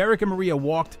 When Derek and Maria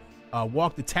walked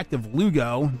Detective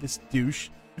Lugo, this douche,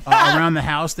 around the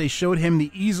house, they showed him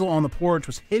the easel on the porch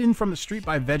was hidden from the street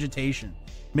by vegetation,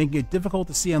 making it difficult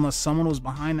to see unless someone was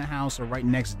behind the house or right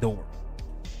next door.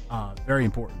 Very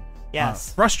important.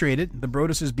 Yes. Frustrated, the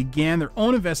Broadduses began their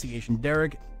own investigation.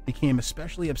 Derek became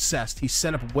especially obsessed. He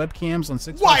set up webcams on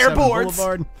 657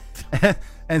 Boulevard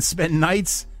and spent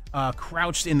nights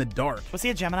crouched in the dark. Was he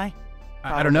a Gemini?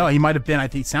 I don't know. He might have been. I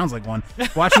think he sounds like one.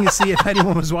 Watching to see if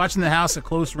anyone was watching the house at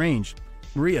close range.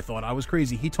 Maria thought I was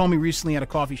crazy. He told me recently at a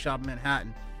coffee shop in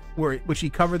Manhattan, which he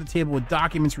covered the table with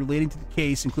documents relating to the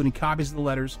case, including copies of the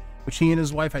letters, which he and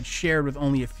his wife had shared with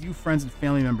only a few friends and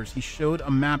family members. He showed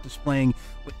a map displaying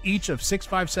what each of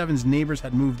 657's neighbors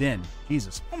had moved in.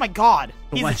 Jesus. Oh my God.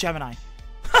 He's a Gemini.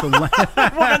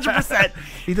 100%.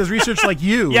 He does research like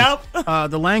you. Yep.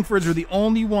 The Langfords were the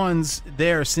only ones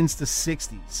there since the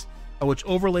 60s, which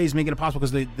overlays making it possible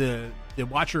because the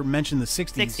watcher mentioned the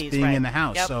 60s being right. in the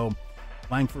house. Yep. So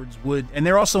Langfords would, and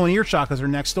they're also in earshot because they're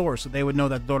next door, so they would know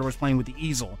that the daughter was playing with the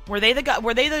easel. Were they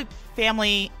the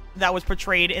family that was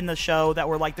portrayed in the show that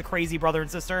were like the crazy brother and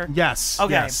sister? Yes.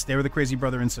 Okay. Yes, they were the crazy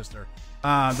brother and sister.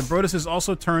 The Broadduses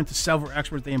also turned to several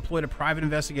experts. They employed a private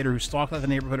investigator who stalked out the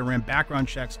neighborhood and ran background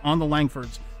checks on the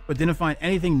Langfords, but didn't find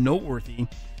anything noteworthy.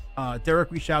 Derek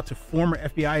reached out to former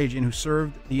FBI agent who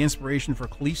served the inspiration for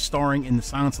Khalees starring in The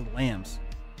Silence of the Lambs.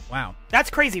 Wow. That's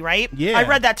crazy, right? Yeah. I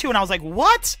read that too, and I was like,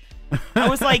 what? I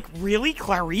was like, really,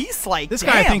 Clarice? Like, this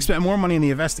damn. guy, I think, spent more money in the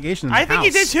investigation than the I think he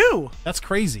house. did too. That's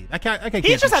crazy. That guy He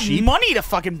can't just be had cheap. money to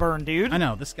fucking burn, dude. I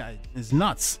know. This guy is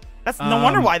nuts. That's no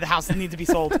wonder why the house needs to be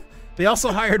sold. They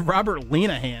also hired Robert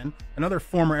Lenahan, another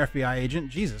former FBI agent,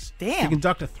 Jesus, Damn. to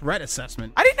conduct a threat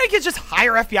assessment. I didn't know you could just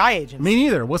hire FBI agents. Me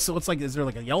neither. What's like? Is there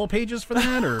like a Yellow Pages for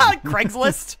that or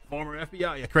Craigslist? Former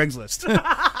FBI? Yeah, Craigslist.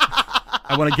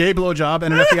 I want a gay blowjob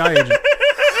and an FBI agent.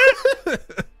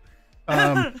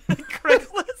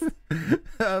 Craigslist?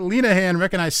 Lenahan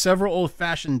recognized several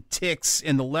old-fashioned ticks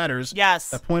in the letters. Yes.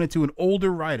 That pointed to an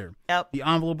older writer. Yep. The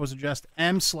envelope was addressed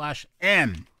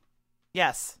M/M.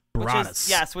 Yes.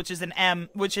 Broaddus. Which is an M,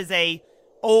 which is a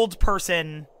old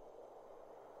person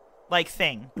like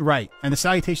thing. Right. And the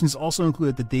salutations also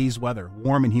included the day's weather,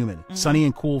 warm and humid, sunny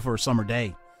and cool for a summer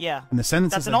day. Yeah. And the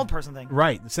sentences That's an old person thing.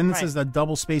 Right. The sentences that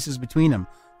double spaces between them.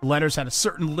 The letters had a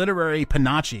certain literary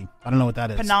panache. I don't know what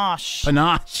that is. Panache.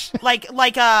 Panache. like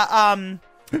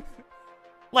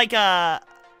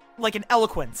an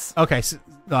eloquence. Okay. So,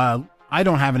 I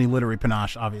don't have any literary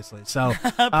panache, obviously. So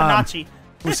Panache.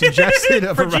 we suggested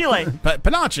a Fragile.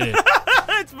 Panache.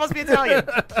 It supposed to be Italian.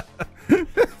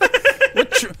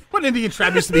 What Indian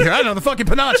tribe used to be here? I don't know, the fucking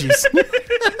Panaches.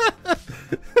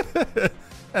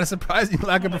 And a surprising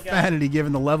lack of profanity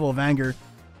given the level of anger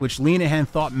which Lenahan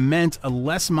thought meant a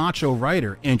less macho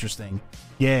writer. Interesting.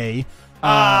 Yay.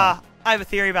 I have a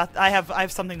theory about I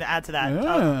have something to add to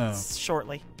that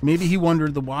shortly. Maybe he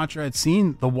wondered the Watcher had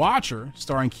seen The Watcher,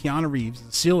 starring Keanu Reeves,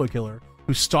 the serial killer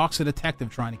who stalks a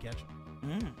detective trying to catch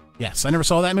him. Yes, I never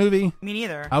saw that movie. Me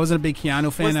neither. I wasn't a big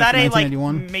Keanu fan Was after that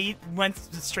 1991. went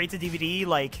straight to DVD?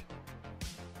 Like,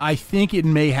 I think it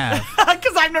may have.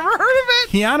 because I've never heard of it.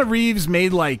 Keanu Reeves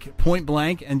made like Point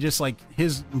Blank, and just like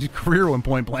his career went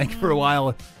Point Blank for a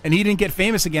while, and he didn't get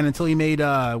famous again until he made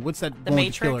what's that? The one with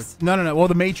Matrix? Killer? No. Well,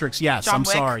 The Matrix. Yes, John I'm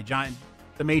Wick? sorry,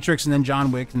 The Matrix, and then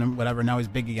John Wick, and then whatever. Now he's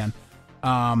big again.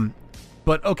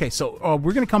 But okay, so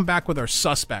we're gonna come back with our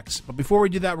suspects, but before we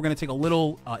do that, we're gonna take a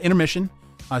little intermission.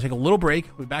 Take a little break.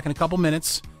 We'll be back in a couple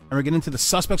minutes, and we're getting into the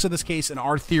suspects of this case and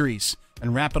our theories,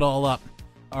 and wrap it all up.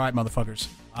 All right, motherfuckers.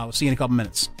 We'll see you in a couple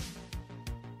minutes.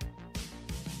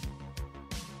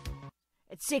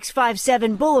 At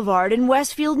 657 Boulevard in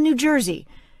Westfield, New Jersey.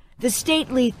 The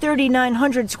stately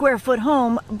 3,900 square foot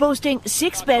home boasting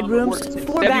 6 bedrooms,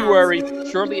 4 February,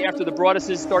 baths. shortly after the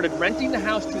Broadduses started renting the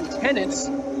house to tenants,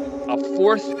 a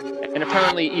fourth and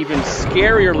apparently even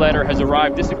scarier letter has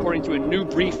arrived. This according to a new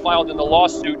brief filed in the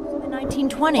lawsuit. The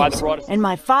 1920s, and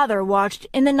my father watched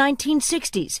in the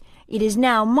 1960s. It is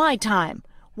now my time.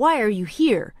 Why are you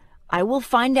here? I will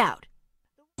find out.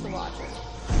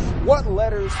 What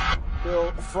letters,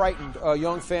 Bill, frightened a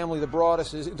young family, the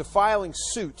Broadduses, into filing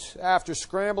suit after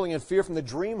scrambling in fear from the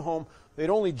dream home they'd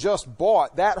only just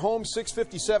bought? That home,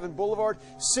 657 Boulevard,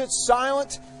 sits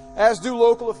silent, as do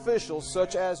local officials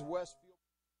such as Westfield.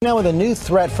 Now with a new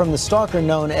threat from the stalker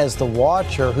known as the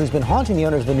Watcher, who's been haunting the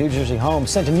owners of the New Jersey home,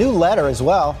 sent a new letter as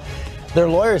well. Their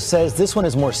lawyer says this one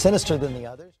is more sinister than the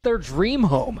others. Their dream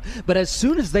home, but as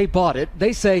soon as they bought it,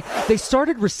 they say they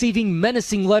started receiving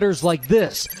menacing letters like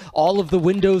this. All of the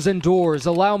windows and doors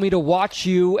allow me to watch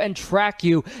you and track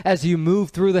you as you move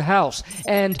through the house,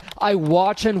 and I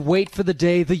watch and wait for the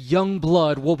day the young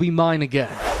blood will be mine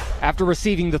again. After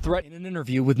receiving the threat in an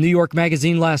interview with New York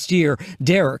Magazine last year,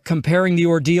 Derek comparing the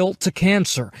ordeal to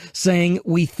cancer, saying,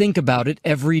 "We think about it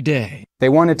every day." They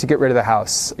wanted to get rid of the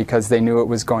house because they knew it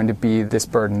was going to be this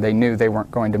burden. They knew they weren't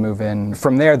going to move in.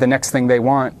 From there, the next thing they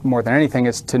want more than anything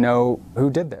is to know who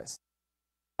did this.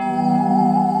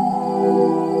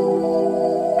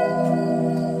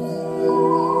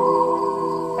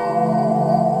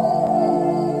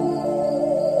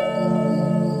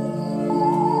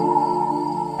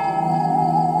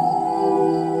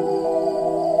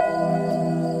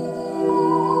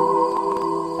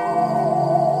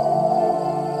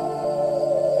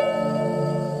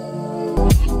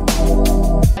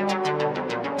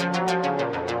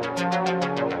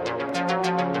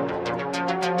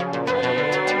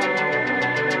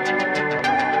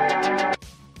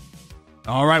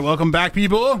 All right, welcome back,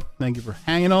 people. Thank you for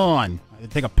hanging on. I had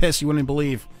to take a piss you wouldn't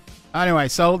believe. Anyway,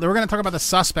 so we're going to talk about the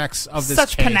suspects of this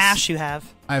Such case. panache you have.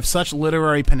 I have such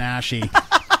literary panache.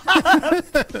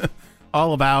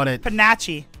 All about it.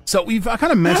 Panache. So we've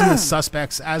kind of mentioned the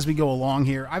suspects as we go along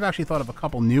here. I've actually thought of a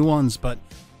couple new ones, but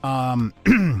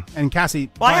and Cassie.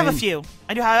 Well, I have a Brian, few.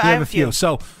 I do have, I have a few.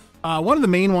 So one of the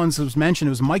main ones that was mentioned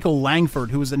was Michael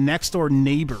Langford, who was a next door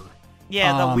neighbor.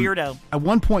 Yeah, the weirdo. At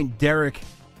one point, Derek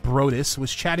Brodus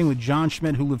was chatting with John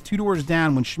Schmidt, who lived 2 doors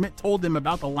down, when Schmidt told him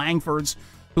about the Langfords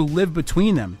who lived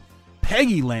between them.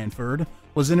 Peggy Langford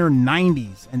was in her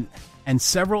 90s, and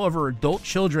several of her adult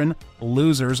children,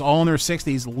 losers, all in their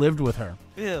 60s, lived with her.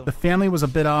 Ew. The family was a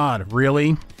bit odd,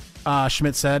 really,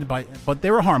 Schmidt said, but they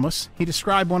were harmless. He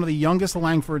described one of the youngest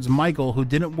Langfords, Michael, who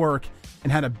didn't work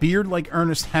and had a beard like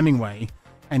Ernest Hemingway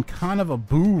and kind of a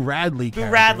Boo Radley character.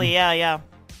 Boo Radley, yeah.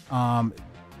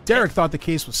 Derek thought the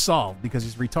case was solved because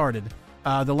he's retarded.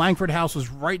 The Langford house was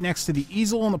right next to the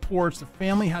easel on the porch. The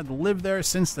family had lived there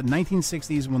since the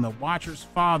 1960s when the Watcher's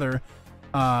father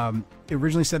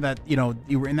originally said that,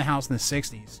 you were in the house in the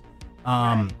 60s.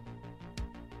 Right.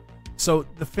 So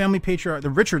the family patriarch,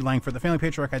 the Richard Langford, the family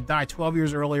patriarch, had died 12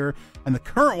 years earlier, and the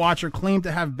current Watcher claimed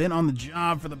to have been on the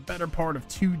job for the better part of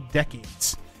 2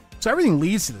 decades. So everything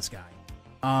leads to this guy.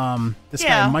 This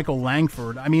guy, Michael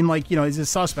Langford. I mean, he's a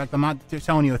suspect. I'm not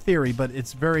telling you a theory, but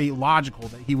it's very logical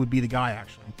that he would be the guy,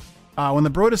 actually. When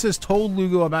the Broduses told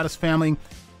Lugo about his family,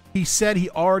 he said he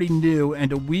already knew,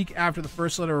 and a week after the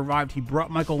first letter arrived, he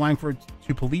brought Michael Langford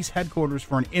to police headquarters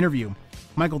for an interview.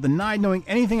 Michael denied knowing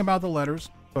anything about the letters,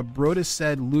 but Brodus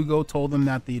said Lugo told them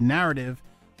that the narrative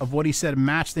of what he said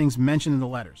matched things mentioned in the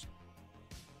letters.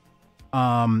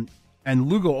 And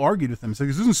Lugo argued with him. He said,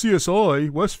 "This isn't CSI,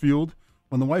 Westfield.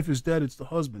 When the wife is dead, it's the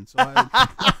husband." So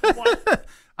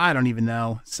I don't even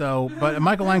know. So, but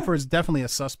Michael Langford is definitely a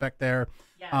suspect there.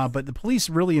 Yes. But the police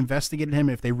really investigated him,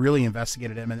 if they really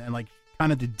investigated him, and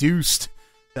kind of deduced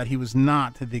that he was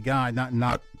not the guy,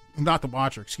 not the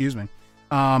Watcher. Excuse me.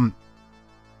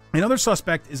 Another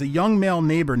suspect is a young male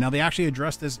neighbor. Now, they actually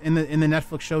addressed this in the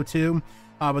Netflix show too.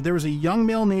 But there was a young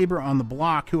male neighbor on the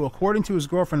block who, according to his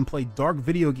girlfriend, played dark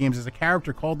video games as a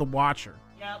character called the Watcher.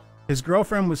 Yep. His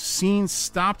girlfriend was seen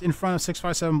stopped in front of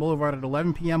 657 Boulevard at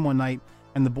 11 p.m. one night,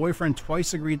 and the boyfriend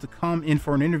twice agreed to come in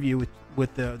for an interview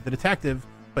with the detective,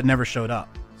 but never showed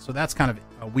up. So that's kind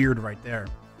of weird right there.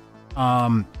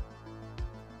 The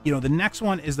next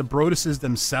one is the Broduses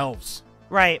themselves.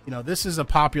 Right. This is a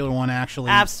popular one,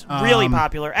 actually. Really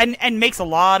popular, and makes a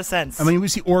lot of sense. I mean,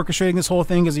 was he orchestrating this whole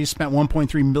thing because he spent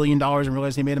 $1.3 million and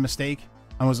realized he made a mistake?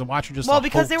 And was the Watcher just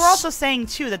because they were also saying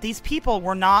too that these people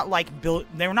were not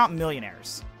they were not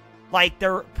millionaires. Like,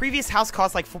 their previous house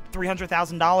cost like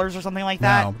 $300,000 or something like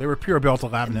that. No, they were pure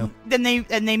Beltle Avenue. Then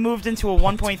they moved into a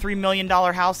 $1.3 million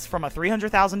house from a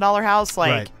 $300,000 house.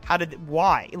 Like, right.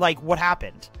 Why? Like, what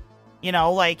happened?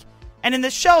 And in the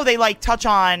show they touch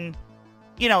on,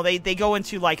 they go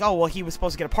into oh, well, he was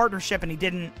supposed to get a partnership and he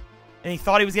didn't, and he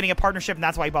thought he was getting a partnership and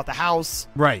that's why he bought the house.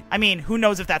 Right. I mean, who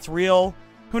knows if that's real?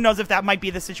 Who knows if that might be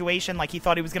the situation? Like, he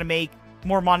thought he was going to make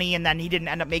more money, and then he didn't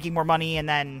end up making more money, and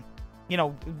then,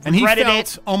 and he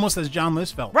felt almost as John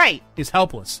List felt. Right. He's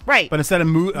helpless. Right. But instead of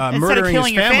murdering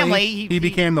killing his your family, he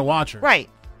became the Watcher. Right.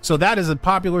 So that is a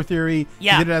popular theory.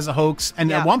 Yeah. He did it as a hoax.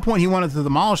 And at one point, he wanted to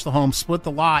demolish the home, split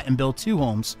the lot, and build 2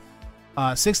 homes.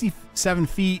 67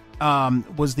 feet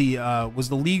was the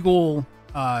legal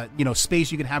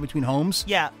space you could have between homes.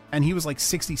 Yeah. And he was like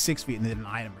 66 feet, and they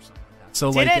denied him or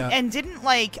something like that. So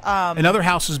didn't another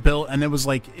house was built, and it was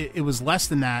like it was less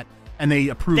than that, and they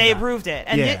approved. They that. approved it,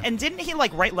 and didn't he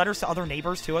like write letters to other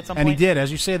neighbors too at some point? And he did,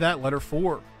 as you say that letter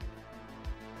 4.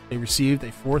 They received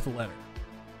a 4th letter.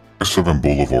 7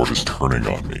 Boulevard is turning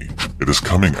on me. It is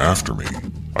coming after me.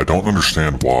 I don't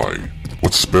understand why.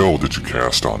 What spell did you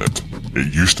cast on it?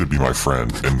 It used to be my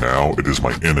friend, and now it is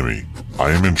my enemy.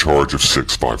 I am in charge of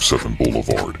 657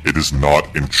 Boulevard. It is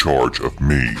not in charge of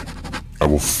me. I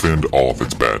will fend off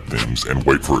its bad things and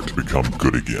wait for it to become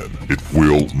good again. It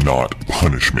will not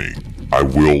punish me. I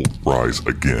will rise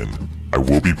again. I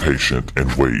will be patient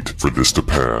and wait for this to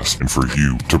pass and for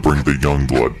you to bring the young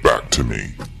blood back to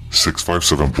me.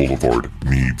 657 Boulevard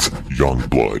needs young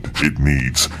blood. It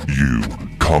needs you.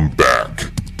 Come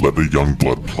back. Let the young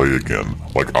blood play again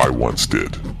like I once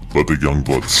did. Let the young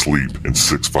blood sleep in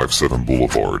 657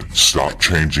 Boulevard. Stop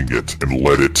changing it and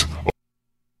let it...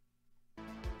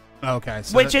 Okay.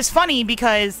 So which is funny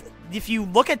because if you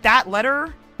look at that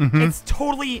letter, it's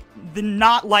totally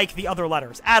not like the other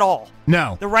letters at all.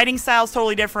 No. The writing style is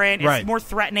totally different. It's right. more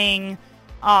threatening.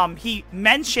 He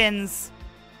mentions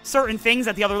certain things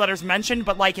that the other letters mentioned,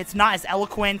 but like it's not as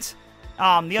eloquent.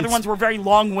 The other ones were very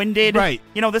long-winded. Right.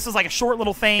 This is like a short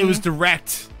little thing. It was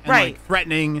direct and right. like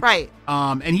threatening. Right.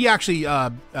 And he actually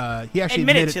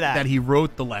admitted to that he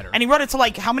wrote the letter. And he wrote it to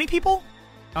like how many people?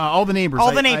 All the neighbors.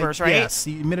 All the neighbors, right? Yes,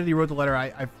 he admitted he wrote the letter.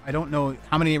 I don't know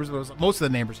how many neighbors it was. Most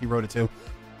of the neighbors he wrote it to.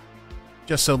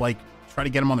 Just so like try to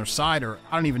get them on their side, or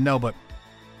I don't even know, but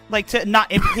like to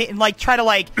not like try to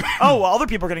like other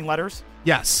people are getting letters.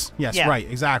 Yes, Yeah. right,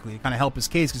 exactly. Kind of help his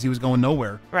case because he was going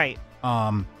nowhere. Right.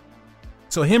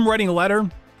 So him writing a letter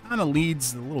kind of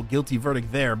leads a little guilty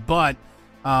verdict there, but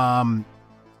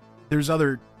there's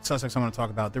other suspects I want to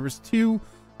talk about. There was 2.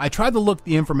 I tried to look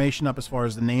the information up as far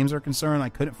as the names are concerned. I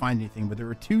couldn't find anything, but there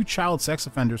were 2 child sex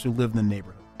offenders who lived in the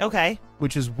neighborhood. Okay.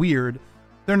 Which is weird.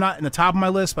 They're not in the top of my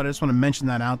list, but I just want to mention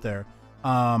that out there.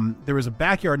 There was a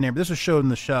backyard neighbor. This was showed in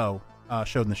the show.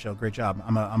 Great job.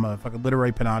 I'm a fucking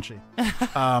literary Panache.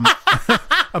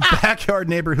 A backyard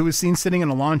neighbor who was seen sitting in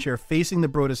a lawn chair facing the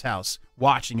Broaddus house,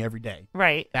 watching every day.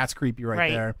 Right. That's creepy right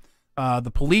there.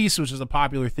 The police, which is a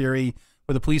popular theory,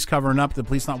 were the police covering up? The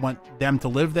police not want them to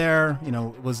live there?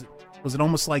 Was it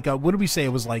almost like what did we say?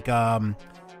 It was like not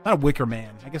a Wicker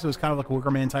Man. I guess it was kind of like a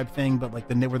Wicker Man type thing, but like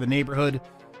the neighborhood.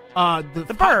 The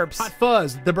Burbs. Hot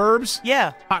Fuzz. The Burbs.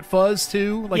 Yeah. Hot Fuzz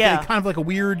too. Like yeah. Kind of like a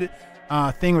weird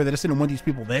thing where they just didn't want these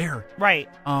people there. Right.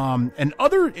 And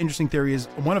other interesting theory is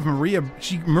one of Maria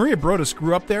Broaddus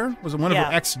grew up there, was one of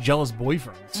her ex-jealous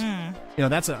boyfriends.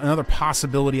 That's another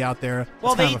possibility out there.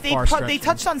 Well, they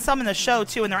touched on some in the show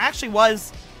too, and there actually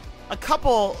was a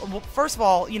couple. Well, first of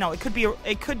all,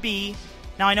 it could be.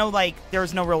 Now I know like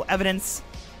there's no real evidence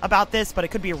about this, but it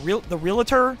could be the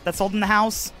realtor that sold in the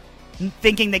house,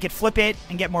 thinking they could flip it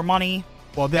and get more money.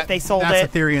 Well, if they sold that's it. a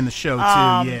theory in the show,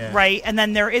 too, yeah. Right, and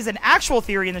then there is an actual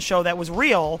theory in the show that was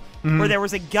real, where there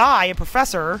was a guy, a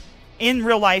professor, in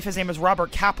real life, his name was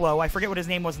Robert Kaplow, I forget what his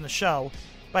name was in the show,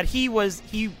 but he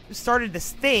started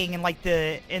this thing in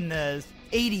the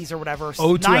 80s or whatever,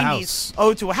 90s.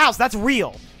 Ode to a House. That's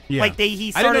real. Yeah. I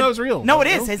didn't know that was real. No, it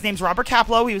is. His name's Robert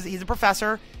Kaplow. He's a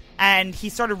professor, and he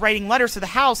started writing letters to the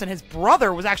house, and his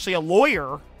brother was actually a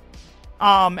lawyer.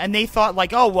 And they thought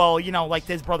like, oh, well, like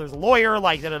his brother's a lawyer,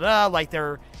 like like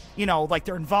they're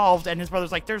involved. And his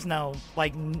brother's like, there's no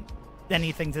like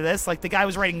anything to this. Like the guy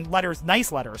was writing letters,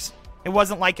 nice letters. It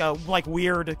wasn't like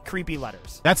weird, creepy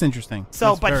letters. That's interesting.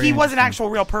 So, but he was an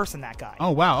actual real person, that guy. Oh,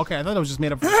 wow. Okay. I thought it was just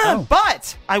made up for the show.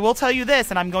 But I will tell you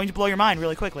this, and I'm going to blow your mind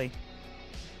really quickly.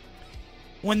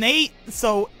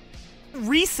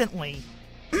 Recently,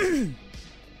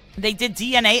 they did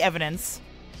DNA evidence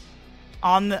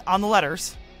on the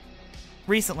letters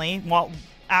recently,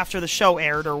 after the show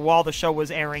aired or while the show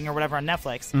was airing or whatever on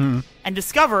Netflix, and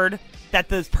discovered that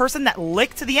the person that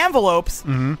licked the envelopes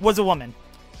was a woman.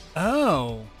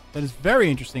 Oh, that is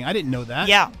very interesting. I didn't know that.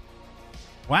 Yeah.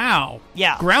 Wow.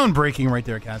 Yeah. Groundbreaking right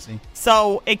there, Cassie.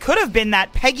 So it could have been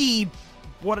that Peggy,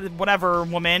 whatever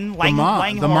woman, the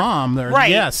mom there.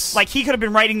 Right. Yes. Like he could have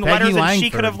been writing the Peggy letters, and Langford. she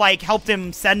could have like helped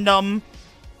him send them,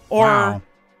 or. Wow.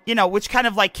 Which kind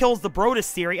of like kills the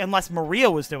Broaddus theory, unless Maria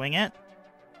was doing it.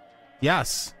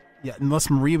 Yes, yeah, unless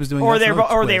Maria was doing it, or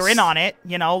they were in on it.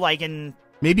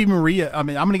 Maybe Maria. I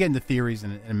mean, I'm going to get into theories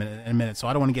in a minute, so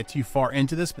I don't want to get too far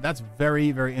into this. But that's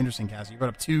very, very interesting, Cassie. You brought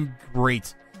up 2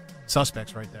 great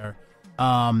suspects right there.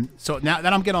 So now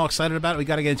that I'm getting all excited about it, we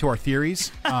got to get into our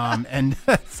theories. And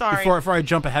sorry, before I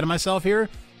jump ahead of myself here,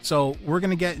 so we're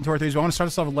going to get into our theories. I want to start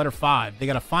us off with letter 5. They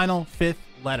got a final 5th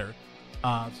letter.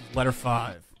 This is letter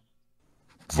 5.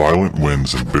 Violent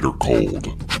winds and bitter cold.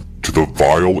 To the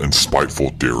vile and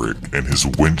spiteful Derek and his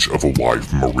wench of a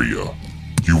wife, Maria.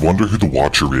 You wonder who the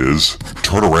Watcher is?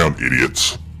 Turn around,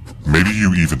 idiots. Maybe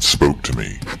you even spoke to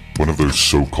me. One of those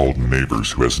so-called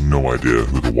neighbors who has no idea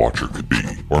who the Watcher could be.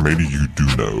 Or maybe you do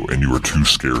know and you are too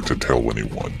scared to tell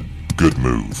anyone. Good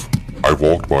move. I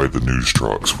walked by the news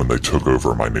trucks when they took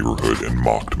over my neighborhood and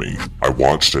mocked me. I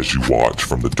watched as you watch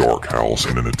from the dark house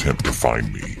in an attempt to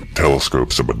find me.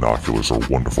 Telescopes and binoculars are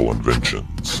wonderful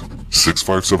inventions.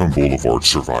 657 Boulevard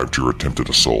survived your attempted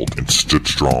assault and stood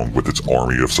strong with its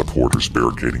army of supporters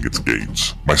barricading its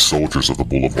gates. My soldiers of the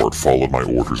boulevard followed my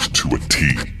orders to a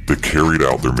T. They carried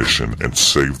out their mission and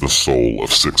saved the soul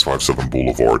of 657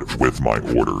 Boulevard with my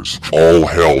orders. All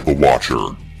hail the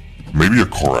Watcher! Maybe a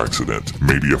car accident,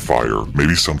 maybe a fire,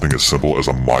 maybe something as simple as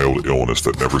a mild illness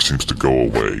that never seems to go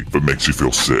away, but makes you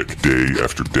feel sick day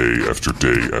after day after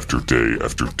day after day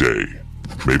after day.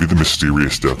 Maybe the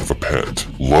mysterious death of a pet.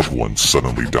 Loved ones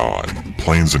suddenly die.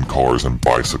 Planes and cars and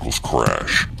bicycles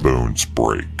crash. Bones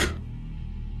break.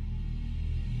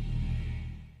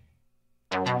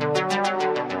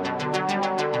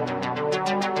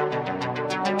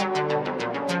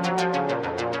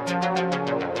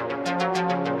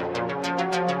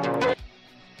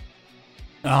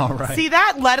 All right. See,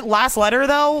 that last letter,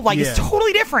 though, like, Yeah. is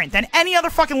totally different than any other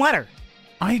fucking letter.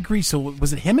 I agree. So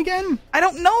was it him again? I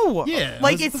don't know. Yeah,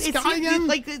 Like, was it it's this guy again?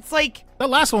 it's like That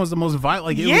last one was the most violent.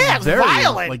 Like, it Yeah, was very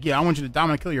violent. Like, yeah, I want you to. I'm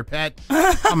gonna kill your pet.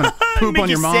 I'm gonna poop Make on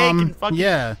you your sick mom. and fucking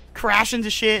Yeah. crash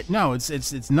into shit. No,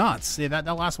 it's nuts. Yeah,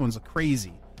 that last one's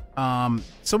crazy.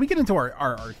 So we get into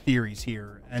our theories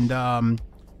here, and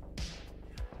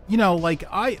you know, like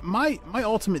my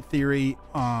ultimate theory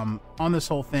on this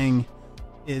whole thing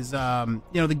is you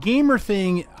know, the gamer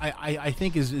thing I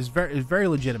think is very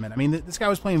legitimate. I mean, this guy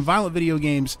was playing violent video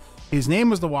games. His name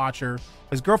was the Watcher.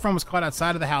 His girlfriend was caught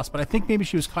outside of the house, but I think maybe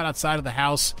she was caught outside of the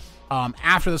house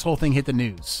after this whole thing hit the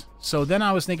news. So then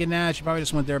I was thinking, nah, she probably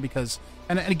just went there because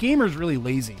and a gamer's really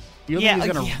lazy. You don't think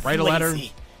he's gonna write a letter?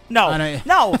 No, And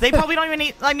no, they probably don't even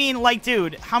need. I mean, like,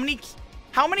 dude, how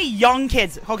many young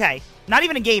kids? Okay, not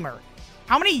even a gamer.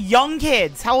 How many young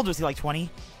kids? How old was he? Like 20?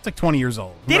 It's like 20 years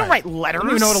old. They don't write letters. They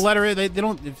don't even know what a letter is. They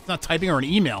don't. It's not typing or an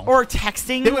email or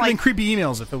texting. They would have like, been creepy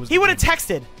emails if it was. He would have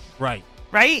texted. Right.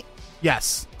 Right.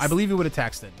 Yes, I believe he would have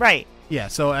texted. Right. Yeah.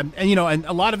 So and you know, and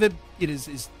a lot of it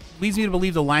is leads me to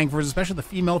believe the Langfords, especially the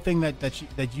female thing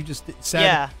that you just said.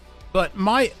 Yeah. But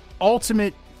my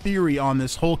ultimate theory on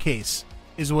this whole case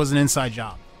is it was an inside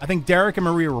job. I think Derek and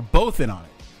Maria were both in on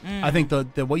it. I think the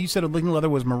what you said of Lincoln Leather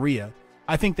was Maria.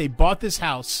 I think they bought this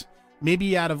house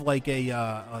maybe out of like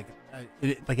an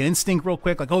instinct real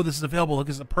quick, like, oh, this is available, look,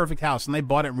 this is a perfect house, and they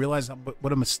bought it and realized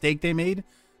what a mistake they made.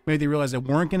 Maybe they realized they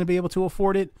weren't going to be able to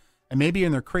afford it, and maybe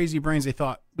in their crazy brains they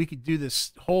thought we could do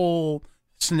this whole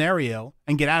scenario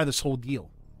and get out of this whole deal.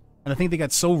 And I think they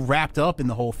got so wrapped up in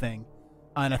the whole thing,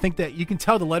 and I think that you can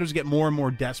tell the letters get more and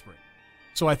more desperate.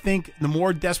 So I think the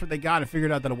more desperate they got and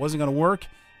figured out that it wasn't going to work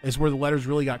is where the letters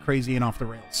really got crazy and off the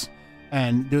rails.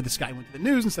 And this guy went to the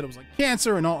news and said it was like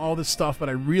cancer and all this stuff, but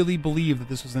I really believe that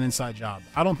this was an inside job.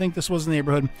 I don't think this was the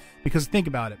neighborhood because think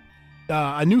about it.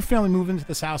 A new family moved into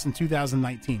this house in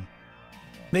 2019.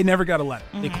 They never got a letter.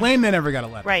 They claim they never got a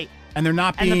letter. Right. And they're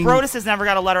not being... And the Broduses never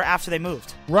got a letter after they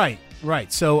moved. Right.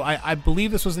 So I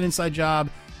believe this was an inside job,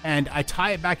 and I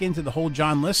tie it back into the whole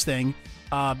John List thing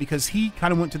because he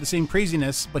kind of went to the same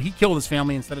craziness, but he killed his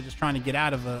family instead of just trying to get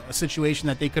out of a situation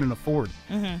that they couldn't afford.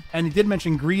 And he did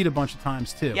mention greed a bunch of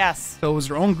times, too. Yes. So it was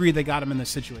their own greed that got him in this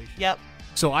situation. Yep.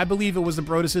 So I believe it was the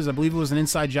Broduses. I believe it was an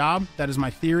inside job. That is my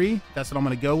theory. That's what I'm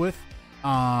going to go with.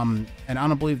 And I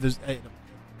don't believe there's...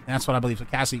 That's what I believe. So,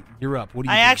 Cassie, you're up. What do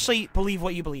you think? Actually believe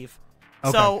what you believe.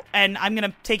 Okay. So, and I'm going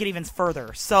to take it even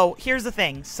further. So, here's the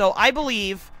thing. So, I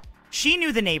believe she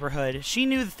knew the neighborhood. She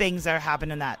knew the things that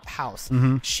happened in that house.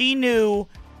 She knew,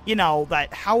 that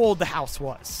how old the house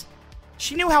was.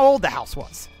 She knew how old the house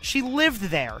was. She lived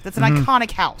there. That's an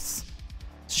iconic house.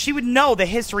 So she would know the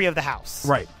history of the house.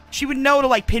 Right. She would know to,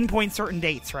 like, pinpoint certain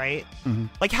dates, right?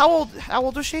 Like, how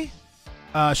old was she?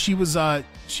 She was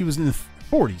in the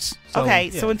 40s. So, okay,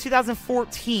 yeah. so in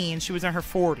 2014, she was in her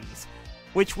 40s,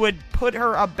 which would put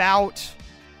her about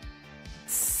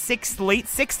late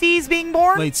 60s being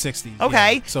born? Late 60s.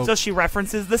 Okay, yeah. so she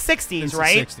references the 60s, It's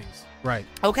right? The 60s, right.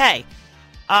 Okay.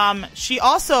 She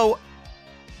also,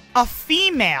 a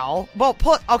female,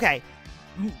 okay,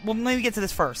 well, let me get to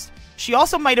this first. She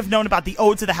also might have known about the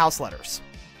Ode to the House letters,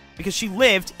 because she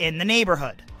lived in the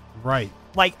neighborhood. Right.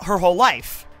 Like, her whole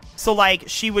life. So, like,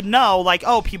 she would know, like,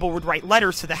 oh, people would write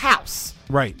letters to the house.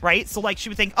 Right. Right? So, like, she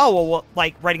would think, oh, well,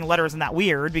 like, writing a letter isn't that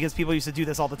weird because people used to do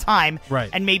this all the time. Right.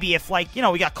 And maybe if, like,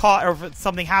 we got caught or if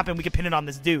something happened, we could pin it on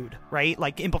this dude, right?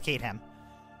 Like, implicate him.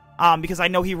 Because I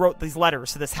know he wrote these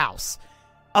letters to this house.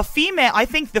 A female, I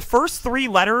think the first 3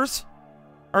 letters,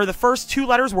 or the first 2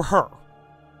 letters were her.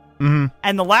 Mm-hmm.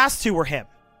 And the last 2 were him.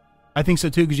 I think so,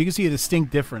 too, because you can see a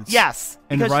distinct difference. Yes.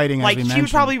 In the writing, like, as we she mentioned.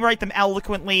 would probably write them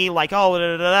eloquently, like, oh,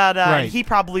 da-da-da-da-da. Right. And he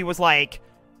probably was like,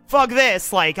 fuck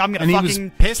this, like, I'm going to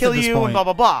fucking kill you, point. and blah,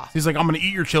 blah, blah. He's like, I'm going to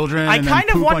eat your children. I and then kind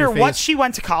of poop on wonder your what face. she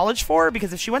went to college for,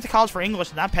 because if she went to college for English,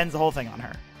 then that pens the whole thing on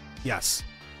her. Yes.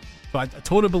 So I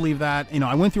totally believe that.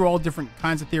 I went through all different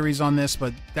kinds of theories on this,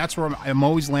 but that's where I'm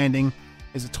always landing,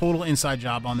 is a total inside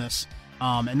job on this.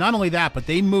 And not only that, but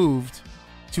they moved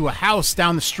to a house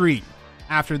down the street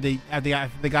after they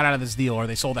got out of this deal, or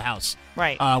they sold the house.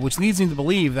 Right. Which leads me to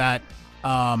believe that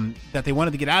that they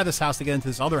wanted to get out of this house to get into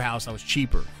this other house that was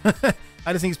cheaper. I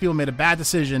just think these people made a bad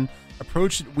decision,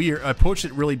 approached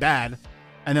it really bad,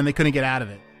 and then they couldn't get out of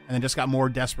it, and then just got more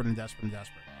desperate and desperate and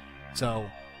desperate. So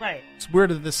right. It's weird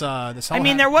that this all I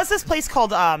mean, there was this place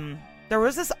called there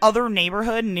was this other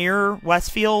neighborhood near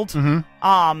Westfield. Mm-hmm.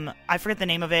 I forget the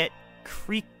name of it.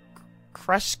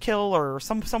 Creshkill or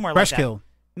somewhere like that. Creshkill.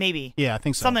 Maybe. Yeah, I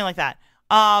think so. Something like that.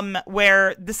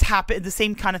 Where this happened, the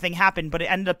same kind of thing happened, but it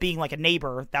ended up being like a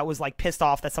neighbor that was like pissed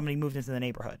off that somebody moved into the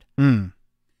neighborhood.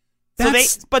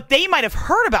 But they might have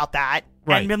heard about that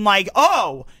and been like,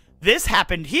 oh, this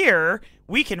happened here.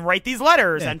 We can write these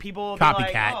letters, and people will be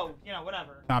like, oh,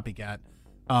 whatever. Copycat.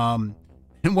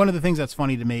 And one of the things that's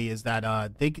funny to me is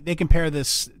that they compare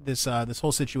this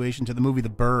whole situation to the movie The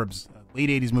Burbs, late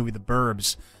 '80s movie The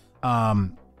Burbs,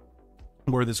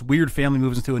 where this weird family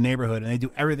moves into a neighborhood and they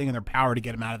do everything in their power to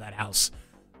get him out of that house.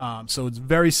 So it's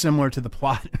very similar to the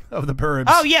plot of The Burbs.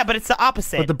 Oh yeah, but it's the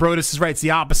opposite. But the Brodus is right; it's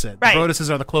the opposite. Right. The Broduses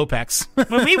are the Klopeks.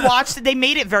 When we watched it, they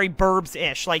made it very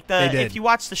Burbs-ish. Like They did. if you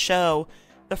watch the show,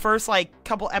 the first like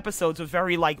couple episodes was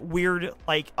very like weird.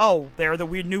 Like, oh, they're the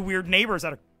new weird neighbors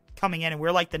that are coming in, and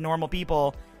we're like the normal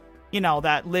people,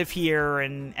 that live here,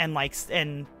 and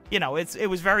it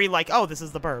was very like, oh, this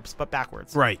is the Burbs, but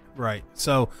backwards. Right.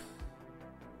 So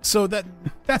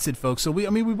that's it, folks. So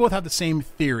we both have the same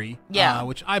theory,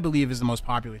 which I believe is the most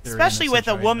popular theory, especially with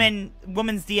a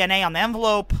woman's DNA on the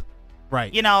envelope.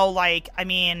 Right. it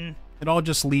all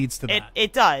just leads to that.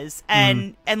 It does,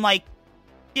 and like,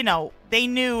 they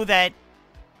knew that.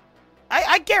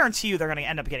 I guarantee you they're going to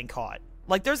end up getting caught.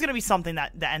 Like, there's going to be something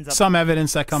that ends up... Some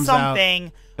evidence that comes out.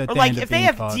 Something. Or like, if they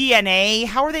have DNA,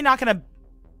 how are they not going to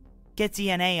get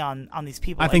DNA on these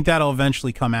people? I think that'll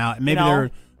eventually come out.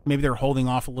 Maybe they're holding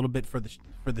off a little bit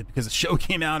because the show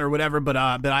came out or whatever. But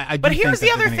I do But think here's that the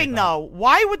they're other gonna thing, get that. though.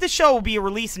 Why would the show be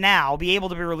able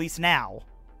to be released now,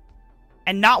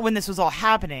 and not when this was all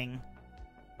happening?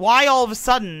 Why all of a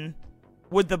sudden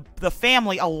would the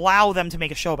family allow them to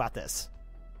make a show about this?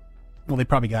 Well, they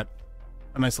probably got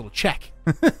a nice little check.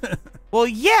 Well,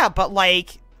 yeah, but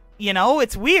like,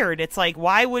 it's weird. It's like,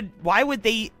 why would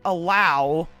they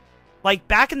allow, like,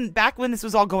 back when this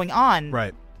was all going on,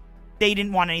 Right. They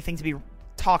didn't want anything to be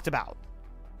talked about,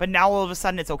 but now all of a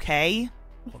sudden it's okay.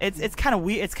 It's kind of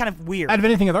weird. It's kind of weird. Out of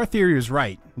anything, if our theory is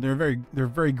right, they're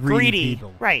very greedy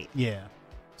people. Right? Yeah.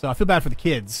 So I feel bad for the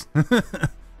kids,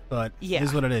 but Yeah. it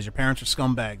is what it is. Your parents are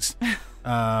scumbags.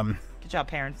 Good job,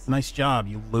 parents. Nice job,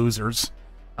 you losers.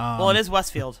 Well, it is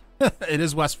Westfield. It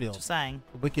is Westfield. Just saying.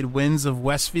 The wicked winds of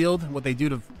Westfield, what they do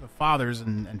to the fathers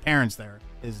and parents there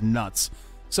is nuts.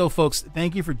 So, folks,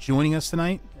 thank you for joining us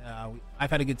tonight. I've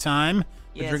had a good time.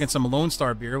 Been drinking some Lone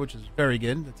Star beer, which is very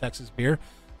good, the Texas beer.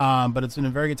 But it's been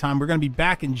a very good time. We're going to be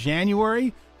back in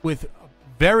January with a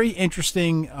very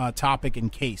interesting topic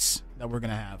and case that we're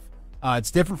going to have. It's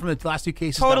different from the last two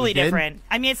cases. Totally that we did. different.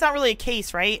 I mean, it's not really a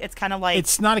case, right? It's kind of like...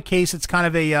 It's not a case. It's kind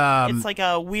of a... it's like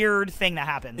a weird thing that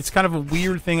happens. It's kind of a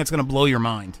weird thing that's going to blow your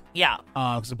mind. Yeah.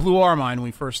 Because it blew our mind when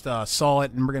we first saw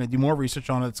it, and we're going to do more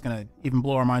research on it. It's going to even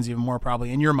blow our minds even more,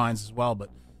 probably, in your minds as well. But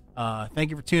thank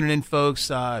you for tuning in,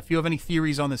 folks. If you have any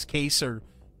theories on this case or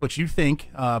what you think,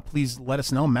 please let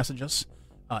us know. Message us.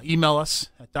 Email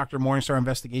us at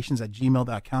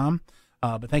drmorningstarinvestigations@gmail.com.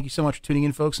 But thank you so much for tuning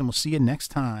in, folks, and we'll see you next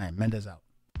time. Mendez out.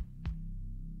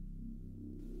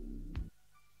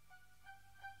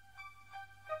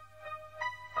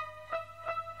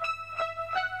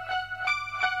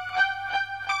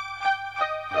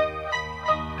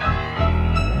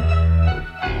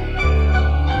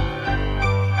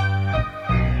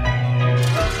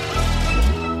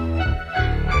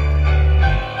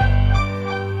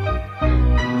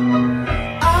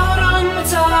 Out on the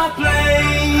top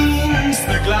lanes,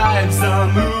 the glides are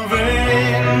moving.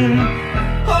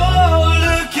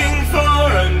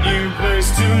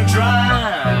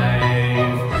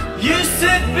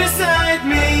 beside